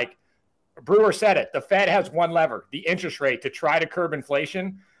irrelevant. Like Brewer said it, the Fed has one lever, the interest rate, to try to curb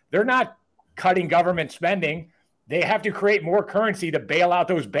inflation. They're not cutting government spending. They have to create more currency to bail out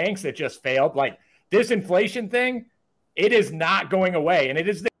those banks that just failed. Like, this inflation thing, it is not going away. And it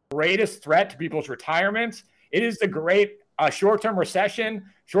is the greatest threat to people's retirements. It is the great short-term recession,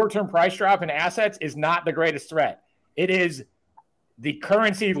 short-term price drop in assets is not the greatest threat. It is the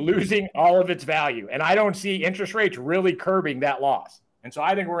currency losing all of its value. And I don't see interest rates really curbing that loss. And so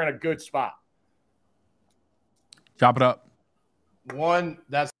I think we're in a good spot. Chop it up. One,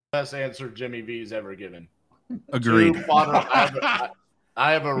 that's the best answer Jimmy V's ever given. Agreed. Two, Potter,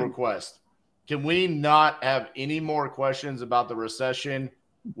 I have a request. Can we not have any more questions about the recession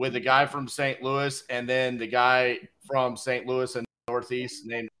with the guy from St. Louis and then the guy from St. Louis and Northeast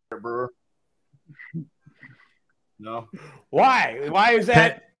named Brewer? No. Why? Why is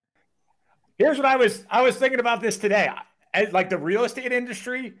that? Here's what I was thinking about this today. Like, the real estate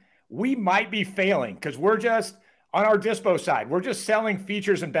industry, we might be failing because we're just on our dispo side. We're just selling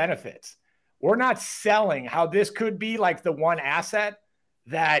features and benefits. We're not selling how this could be like the one asset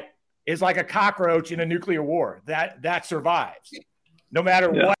that is like a cockroach in a nuclear war that survives no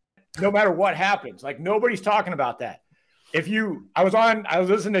matter what happens. Like, nobody's talking about that. I was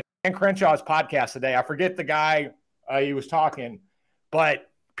listening to Dan Crenshaw's podcast today. I forget the guy he was talking, but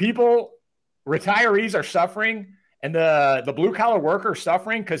retirees are suffering, and the blue collar worker is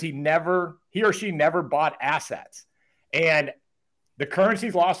suffering because he or she never bought assets. And The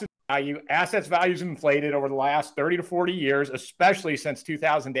currency's lost its value. Assets values have inflated over the last 30 to 40 years, especially since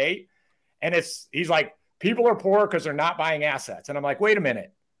 2008. And he's like, people are poor because they're not buying assets. And I'm like, wait a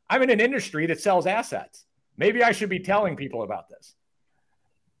minute. I'm in an industry that sells assets. Maybe I should be telling people about this.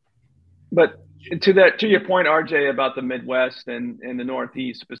 But to your point, RJ, about the Midwest and the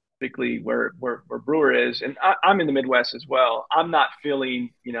Northeast, specifically where Brewer is, and I'm in the Midwest as well. I'm not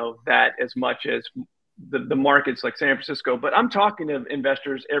feeling, that as much as the markets like San Francisco, but I'm talking to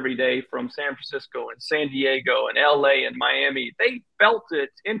investors every day from San Francisco and San Diego and LA and Miami. They felt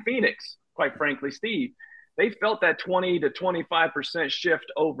it in Phoenix, quite frankly, Steve. They felt that 20 to 25%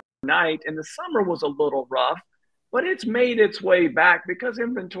 shift overnight, and the summer was a little rough, but it's made its way back because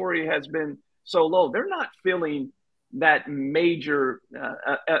inventory has been so low. They're not feeling that major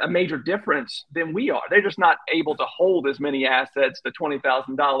difference than we are. They're just not able to hold as many assets, the $20,000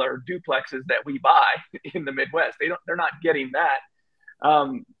 duplexes that we buy in the Midwest. They're not getting that.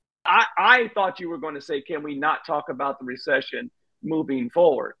 I thought you were going to say, can we not talk about the recession moving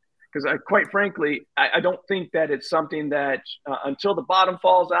forward? Because quite frankly, I don't think that it's something that until the bottom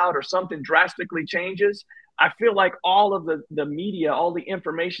falls out or something drastically changes, I feel like all of the media, all the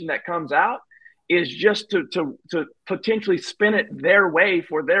information that comes out is just to potentially spin it their way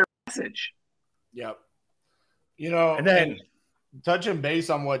for their message. Yep. And then touching base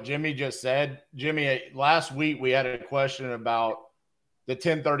on what Jimmy just said, Jimmy, last week we had a question about the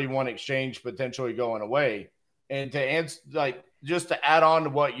 1031 exchange potentially going away. And to answer, just to add on to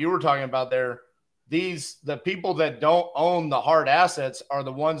what you were talking about there, the people that don't own the hard assets are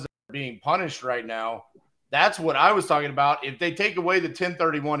the ones that are being punished right now. That's what I was talking about. If they take away the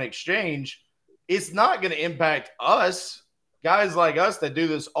 1031 exchange, it's not going to impact us, guys like us that do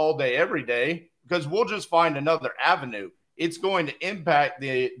this all day, every day, because we'll just find another avenue. It's going to impact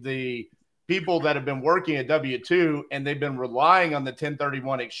the people that have been working at W-2 and they've been relying on the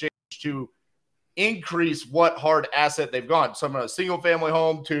 1031 exchange to increase what hard asset they've gone. Some a single family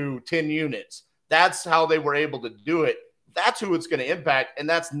home to 10 units. That's how they were able to do it. That's who it's going to impact. And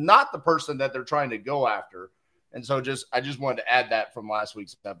that's not the person that they're trying to go after. And so I just wanted to add that from last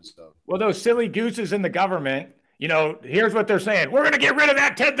week's episode. Well, those silly gooses in the government, here's what they're saying. We're going to get rid of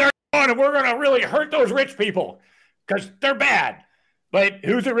that 1031 and we're going to really hurt those rich people because they're bad. But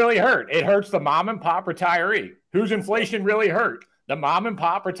who's it really hurt? It hurts the mom and pop retiree. Who's inflation really hurt? The mom and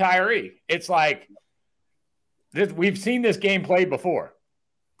pop retiree. It's like we've seen this game played before.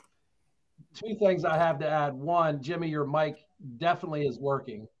 Two things I have to add. One, Jimmy, your mic definitely is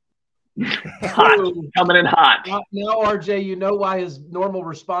working. Hot, coming in hot. Now, RJ, you know why his normal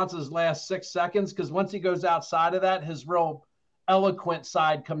responses last 6 seconds? Because once he goes outside of that, his real eloquent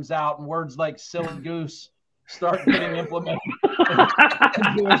side comes out, and words like "silly goose" start getting implemented.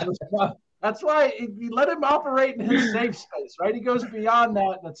 That's why you let him operate in his safe space, right? He goes beyond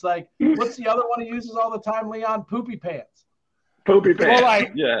that, and it's like, what's the other one he uses all the time, Leon? Poopy pants. Poopy pants.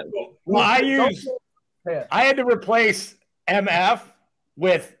 Well, I had to replace MF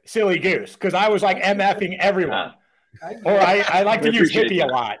with silly goose because I was like MFing everyone. Or I like to use hippie a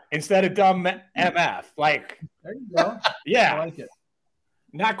lot instead of dumb MF. Like, there you go. Yeah. I like it.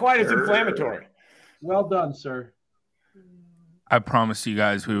 Not quite as inflammatory. Well done, sir. I promised you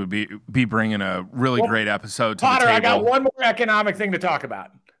guys we would be bringing a really great episode to Potter, the table. I got one more economic thing to talk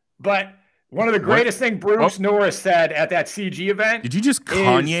about. But one of the greatest things Bruce Norris said at that CG event. Did you just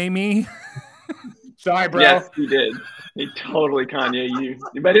Kanye me? Sorry, bro. Yes, he did. He totally Kanye you.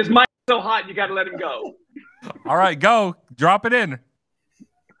 But his mic's so hot, you got to let him go. All right, go. Drop it in.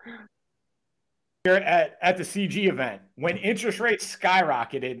 Here at the CG event, when interest rates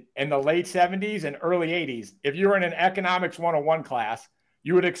skyrocketed in the late 70s and early 80s, if you were in an economics 101 class,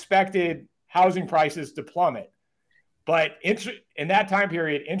 you would have expected housing prices to plummet. But in that time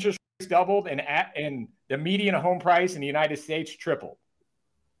period, interest rates doubled and the median home price in the United States tripled.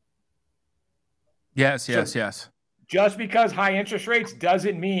 Yes. Just because high interest rates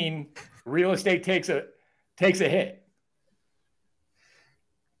doesn't mean real estate takes a hit.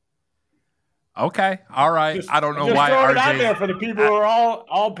 Okay. All right. I don't know why throw it RJ out there for the people who are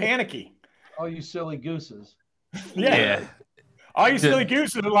all panicky. Oh, you silly gooses. Yeah. All you silly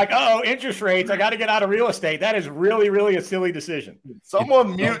gooses are like, oh, interest rates. I got to get out of real estate. That is really, really a silly decision.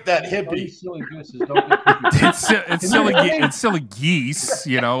 Someone mute that hippie. Oh, you silly gooses. Don't get it's silly geese.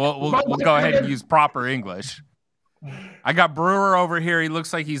 We'll go ahead and use proper English. I got Brewer over here. He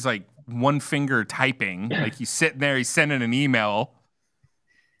looks like he's like one finger typing. Like he's sitting there. He's sending an email.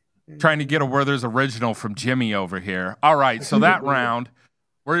 Trying to get a Werther's original from Jimmy over here. All right, so that round,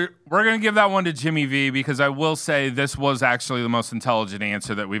 we're going to give that one to Jimmy V because I will say this was actually the most intelligent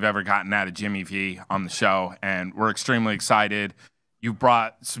answer that we've ever gotten out of Jimmy V on the show, and we're extremely excited. You've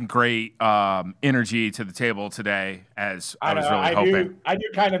brought some great energy to the table today, as I was really hoping. I do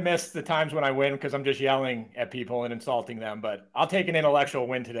kind of miss the times when I win because I'm just yelling at people and insulting them, but I'll take an intellectual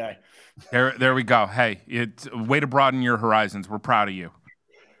win today. There we go. Hey, it's a way to broaden your horizons. We're proud of you.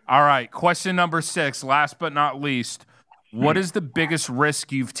 All right, question number 6, last but not least. What is the biggest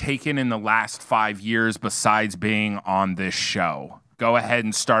risk you've taken in the last 5 years besides being on this show? Go ahead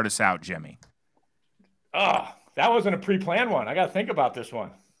and start us out, Jimmy. Oh, that wasn't a pre-planned one. I got to think about this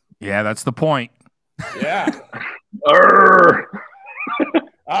one. Yeah, that's the point. Yeah. The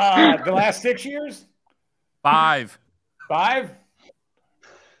last 6 years? 5. 5?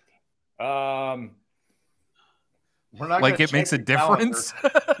 We're not like it makes a difference?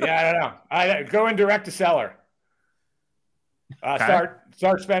 Yeah, I don't know. I go in direct to seller. Okay.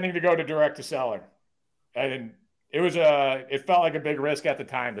 Start spending to go to direct to seller. And it felt like a big risk at the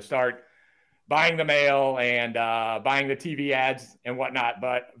time to start buying the mail and buying the TV ads and whatnot,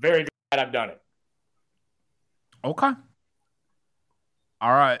 but very glad I've done it. Okay.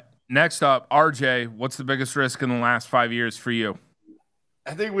 All right. Next up, RJ, what's the biggest risk in the last 5 years for you?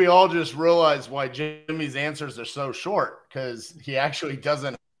 I think we all just realized why Jimmy's answers are so short, because he actually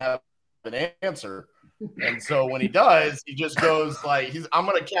doesn't have an answer. And so when he does, he just goes like, I'm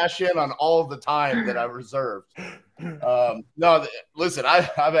going to cash in on all of the time that I've reserved. No, listen, I've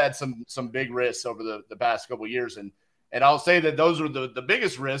had some big risks over the past couple of years. And I'll say that those were the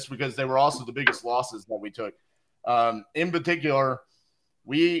biggest risks because they were also the biggest losses that we took. In particular,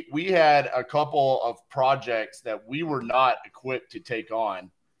 we had a couple of projects that we were not equipped to take on.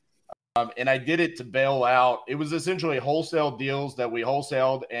 And I did it to bail out. It was essentially wholesale deals that we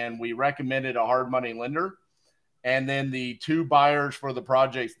wholesaled, and we recommended a hard money lender. And then the 2 buyers for the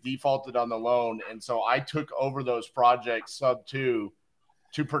projects defaulted on the loan. And so I took over those projects sub 2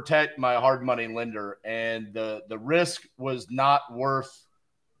 to protect my hard money lender. And the risk was not worth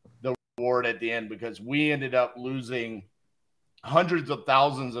the reward at the end, because we ended up losing hundreds of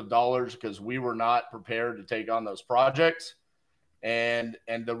thousands of dollars because we were not prepared to take on those projects. And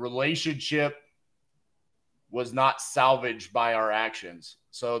the relationship was not salvaged by our actions.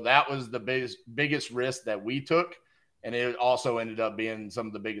 So that was the biggest risk that we took. And it also ended up being some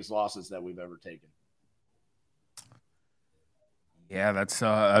of the biggest losses that we've ever taken. Yeah, that's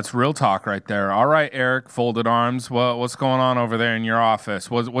real talk right there. All right, Eric, folded arms. What's going on over there in your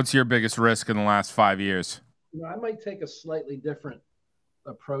office? What's your biggest risk in the last 5 years? I might take a slightly different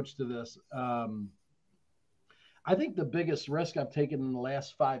approach to this. I think the biggest risk I've taken in the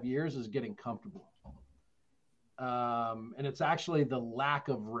last 5 years is getting comfortable. And it's actually the lack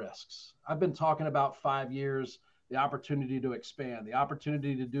of risks. I've been talking about 5 years, the opportunity to expand, the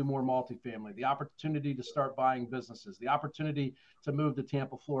opportunity to do more multifamily, the opportunity to start buying businesses, the opportunity to move to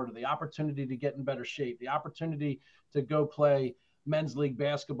Tampa, Florida, the opportunity to get in better shape, the opportunity to go play men's league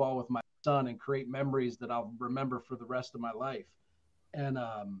basketball with my son and create memories that I'll remember for the rest of my life. And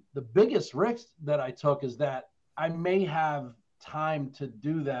the biggest risk that I took is that I may have time to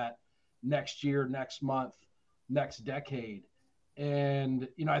do that next year, next month, next decade. And,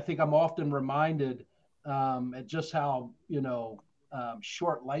 I think I'm often reminded at just how,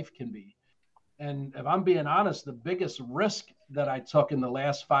 short life can be. And if I'm being honest, the biggest risk that I took in the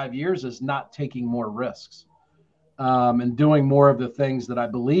last 5 years is not taking more risks and doing more of the things that I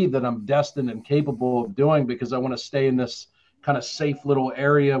believe that I'm destined and capable of doing, because I want to stay in this kind of safe little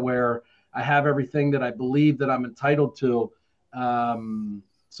area where I have everything that I believe that I'm entitled to.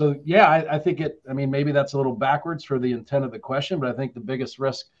 So yeah, I think maybe that's a little backwards for the intent of the question, but I think the biggest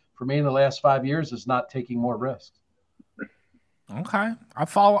risk for me in the last 5 years is not taking more risks. Okay. I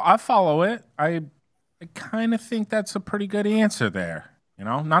follow it. I kind of think that's a pretty good answer there.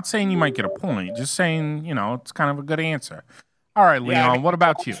 Not saying you might get a point, just saying, it's kind of a good answer. All right, Leon, what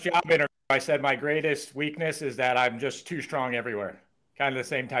about you? Job interview, I said my greatest weakness is that I'm just too strong everywhere. Kind of the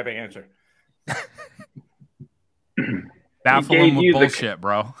same type of answer. Baffle him with bullshit,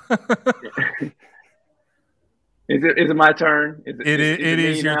 bro. Is it my turn? It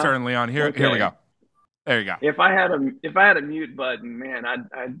is your turn, Leon. Here we go. There you go. If I had a mute button, man,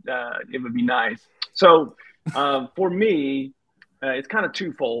 it would be nice. So for me, it's kind of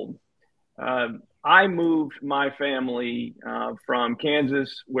twofold. I moved my family from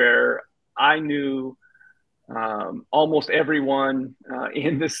Kansas, where I knew almost everyone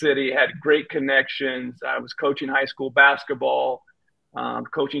in the city, had great connections. I was coaching high school basketball,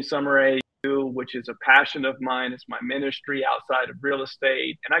 coaching summer AU, which is a passion of mine. It's my ministry outside of real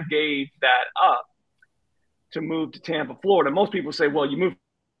estate. And I gave that up to move to Tampa, Florida. Most people say, well, you moved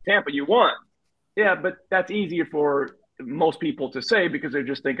to Tampa, you won. Yeah, but that's easier for most people to say because they're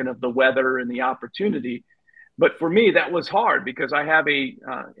just thinking of the weather and the opportunity. But for me, that was hard because I have a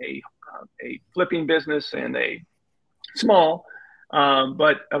flipping business and a small,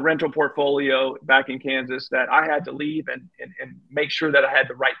 but a rental portfolio back in Kansas that I had to leave and make sure that I had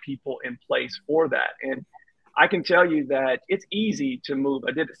the right people in place for that. And I can tell you that it's easy to move.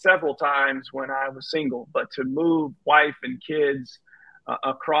 I did it several times when I was single, but to move wife and kids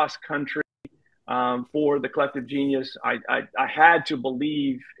across country for the Collective Genius, I had to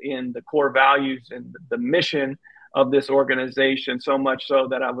believe in the core values and the mission of this organization, so much so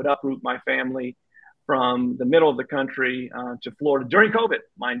that I would uproot my family from the middle of the country to Florida during COVID,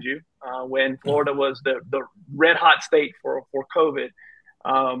 mind you, when Florida was the red hot state for COVID.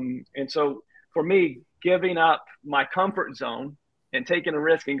 And so for me, giving up my comfort zone and taking a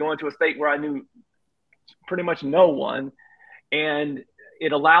risk and going to a state where I knew pretty much no one, and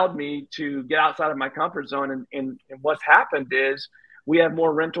it allowed me to get outside of my comfort zone. And what's happened is we have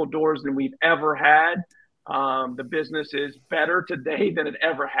more rental doors than we've ever had. The business is better today than it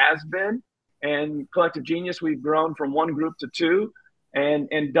ever has been. And Collective Genius, we've grown from one group to two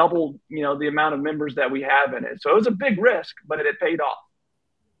and doubled, the amount of members that we have in it. So it was a big risk, but it paid off.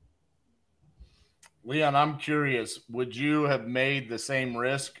 Leon, I'm curious, would you have made the same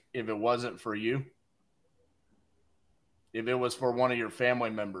risk if it wasn't for you? If it was for one of your family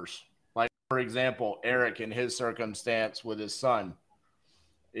members? Like, for example, Eric in his circumstance with his son,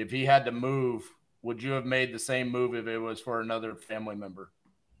 if he had to move, would you have made the same move if it was for another family member?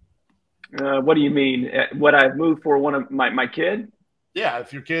 What do you mean? Would I move for one of my kid? Yeah,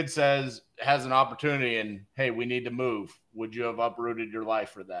 if your kid has an opportunity and, hey, we need to move, would you have uprooted your life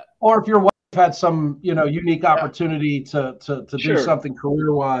for that? Or if your wife had some, unique opportunity to Sure. do something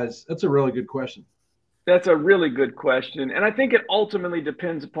career-wise? That's a really good question. That's a really good question. And I think it ultimately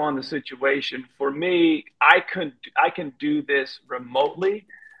depends upon the situation. For me, I can do this remotely.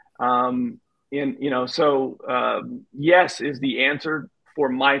 Yes is the answer for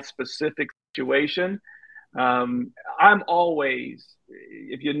my specific situation. I'm always,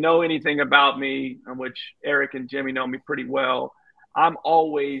 if you know anything about me, which Eric and Jimmy know me pretty well, I'm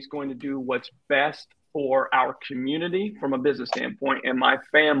always going to do what's best for our community from a business standpoint and my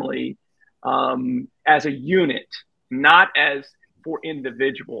family as a unit, not as for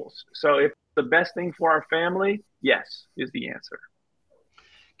individuals. So if the best thing for our family, yes, is the answer.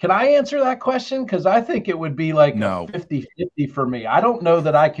 Can I answer that question? Because I think it would be like No. a 50-50 for me. I don't know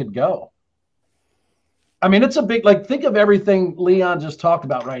that I could go. I mean, it's a big, think of everything Leon just talked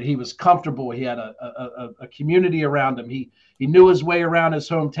about, right? He was comfortable. He had a community around him. He knew his way around his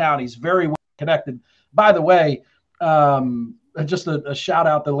hometown. He's very well connected. By the way, just a shout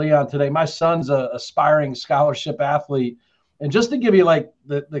out to Leon today. My son's a aspiring scholarship athlete. And just to give you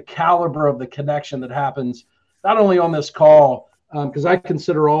the caliber of the connection that happens, not only on this call, because I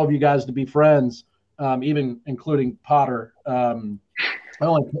consider all of you guys to be friends, even including Potter.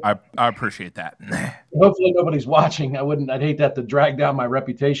 I appreciate that. Hopefully nobody's watching. I'd hate that to drag down my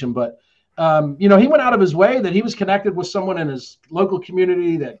reputation, but he went out of his way that he was connected with someone in his local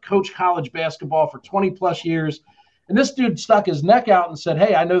community that coached college basketball for 20 plus years. And this dude stuck his neck out and said,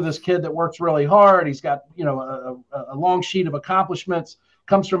 hey, I know this kid that works really hard. He's got, a long sheet of accomplishments,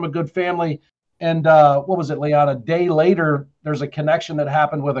 comes from a good family. And what was it, Leon? A day later, there's a connection that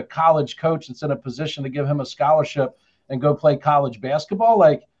happened with a college coach that's in a position to give him a scholarship and go play college basketball.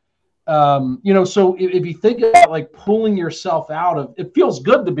 So if you think about pulling yourself out of, it feels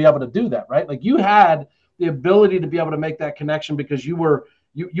good to be able to do that, right? Like you had the ability to be able to make that connection because you were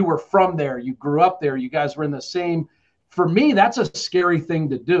from there, you grew up there, you guys were in the same. For me, that's a scary thing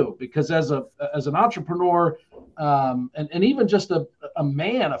to do because as an entrepreneur, and even just a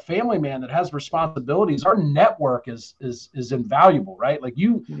family man that has responsibilities, our network is invaluable, right? Like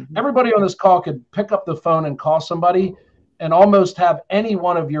everybody on this call could pick up the phone and call somebody and almost have any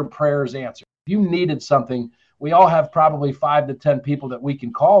one of your prayers answered. If you needed something, we all have probably 5 to 10 people that we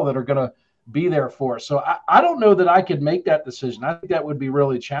can call that are going to be there for us. So I don't know that I could make that decision. I think that would be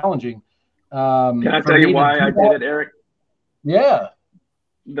really challenging. Can I tell you why I did it, Eric? Yeah.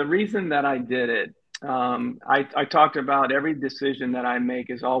 The reason that I did it, I talked about every decision that I make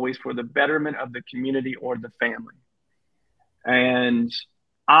is always for the betterment of the community or the family. And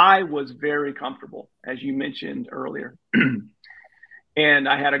I was very comfortable, as you mentioned earlier. And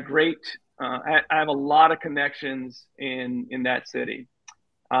I had I have a lot of connections in that city.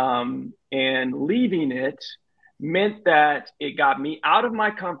 And leaving it meant that it got me out of my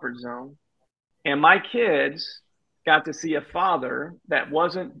comfort zone, and my kids got to see a father that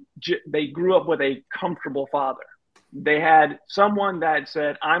they grew up with a comfortable father. They had someone that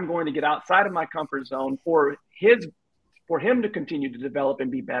said, I'm going to get outside of my comfort zone for him to continue to develop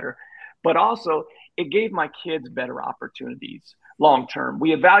and be better. but also it gave my kids better opportunities long term.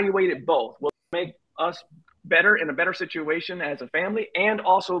 We evaluated both. Will it make us better in a better situation as a family, and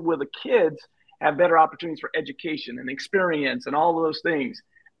also will the kids have better opportunities for education and experience and all of those things.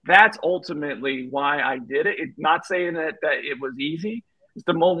 That's ultimately why I did it. It's not saying that it was easy. It's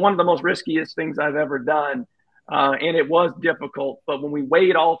one of the most riskiest things I've ever done. And it was difficult, but when we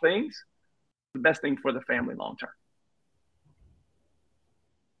weighed all things, the best thing for the family long term.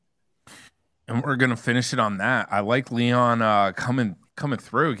 And we're gonna finish it on that. I like Leon coming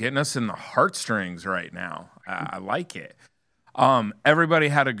through, getting us in the heartstrings right now. I like it. Everybody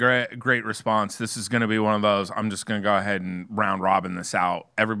had a great response. This is going to be one of those. I'm just going to go ahead and round robin this out.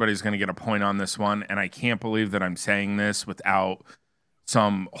 Everybody's going to get a point on this one, and I can't believe that I'm saying this without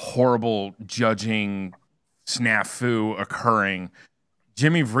some horrible judging snafu occurring.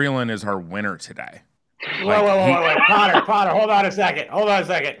 Jimmy Vreeland is our winner today. Wait. Potter, hold on a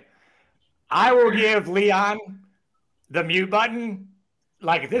second. I will give Leon the mute button.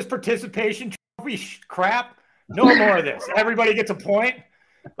 Like this participation trophy crap, no more of this. Everybody gets a point.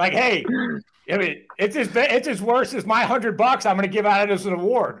 Like, hey, I mean, it's as worse as my $100 I'm going to give out as an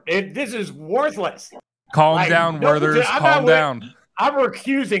award. This is worthless. Calm down, Werthers. Calm down. I'm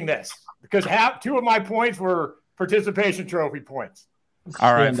recusing this because two of my points were participation trophy points.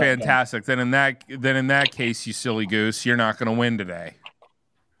 All right, fantastic. Then in that case, you silly goose, you're not going to win today.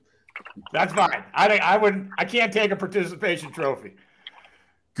 That's fine. I can't take a participation trophy.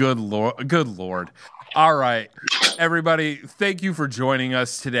 Good Lord. All right, everybody, thank you for joining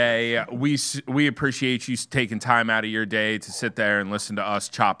us today. We appreciate you taking time out of your day to sit there and listen to us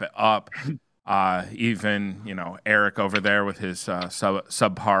chop it up. Even, Eric over there with his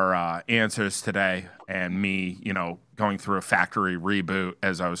subpar answers today, and me, going through a factory reboot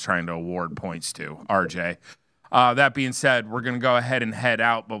as I was trying to award points to RJ. That being said, we're going to go ahead and head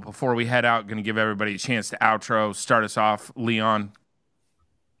out. But before we head out, going to give everybody a chance to outro. Start us off, Leon.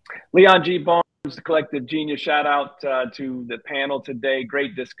 Leon G. Barnes, the Collective Genius. Shout out to the panel today.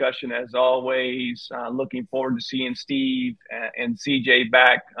 Great discussion as always. Looking forward to seeing Steve and CJ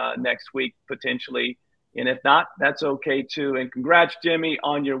back next week potentially. And if not, that's okay too. And congrats, Jimmy,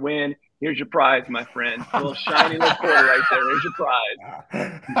 on your win. Here's your prize, my friend. A little shiny little quarter right there. There's your prize.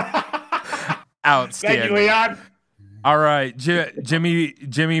 Outstanding. Thank you, Leon. All right,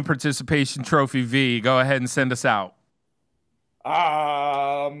 Jimmy Participation Trophy V. Go ahead and send us out.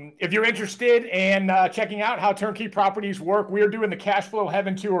 If you're interested in checking out how turnkey properties work, we are doing the Cash Flow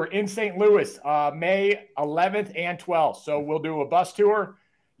Heaven Tour in St. Louis, May 11th and 12th. So we'll do a bus tour.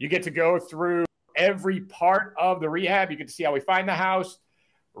 You get to go through every part of the rehab. You get to see how we find the house,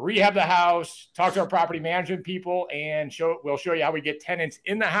 rehab the house, talk to our property management people, and we'll show you how we get tenants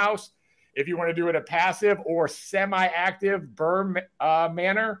in the house. If you want to do it a passive or semi-active burn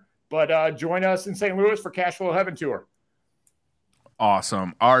manner, but join us in St. Louis for Cash Flow Heaven Tour.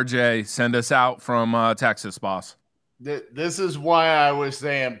 Awesome. RJ, send us out from Texas, boss. This is why I was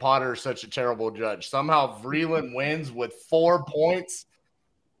saying Potter's such a terrible judge. Somehow Vreeland wins with 4 points.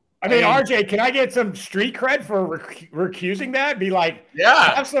 I mean, RJ, can I get some street cred for recusing that? Be like,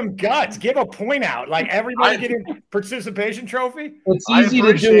 yeah, have some guts. Give a point out. Like everybody getting participation trophy. It's easy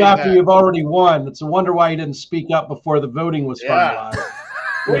to do after you've already won. It's a wonder why you didn't speak up before the voting was finalized.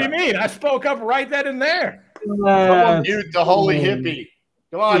 What do you mean? I spoke up right then and there. Someone mute the holy hippie.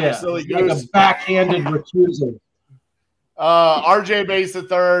 Come on, you silly goose. Like a backhanded recusal. RJ Bass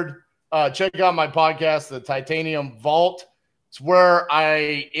III. Check out my podcast, The Titanium Vault. It's where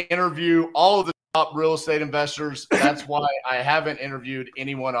I interview all of the top real estate investors. That's why I haven't interviewed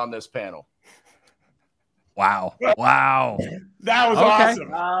anyone on this panel. Wow. That was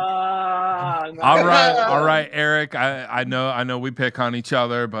awesome. All right, Eric. I know we pick on each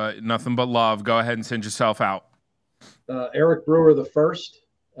other, but nothing but love. Go ahead and send yourself out. Eric Brewer the first.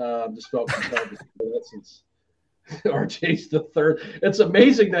 Just felt compelled to say that since RJ's the third. It's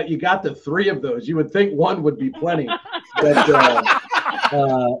amazing that you got the 3 of those. You would think one would be plenty. But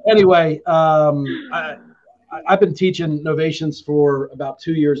anyway, I've been teaching novations for about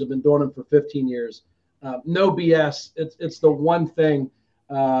 2 years. I've been doing them for 15 years. No BS. It's the one thing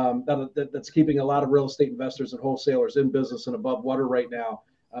that's keeping a lot of real estate investors and wholesalers in business and above water right now.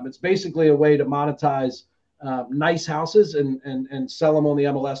 It's basically a way to monetize nice houses and sell them on the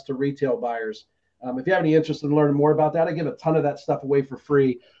MLS to retail buyers. If you have any interest in learning more about that, I give a ton of that stuff away for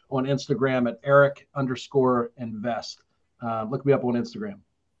free on Instagram at Eric_invest. Look me up on Instagram.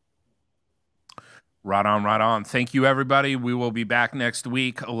 Right on. Thank you, everybody. We will be back next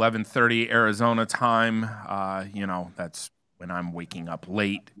week, 11:30 Arizona time. That's when I'm waking up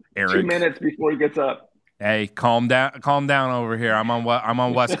late. Eric. 2 minutes before he gets up. Hey, calm down over here. I'm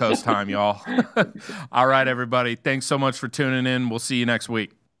on West Coast time, y'all. All right, everybody. Thanks so much for tuning in. We'll see you next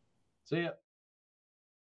week. See ya.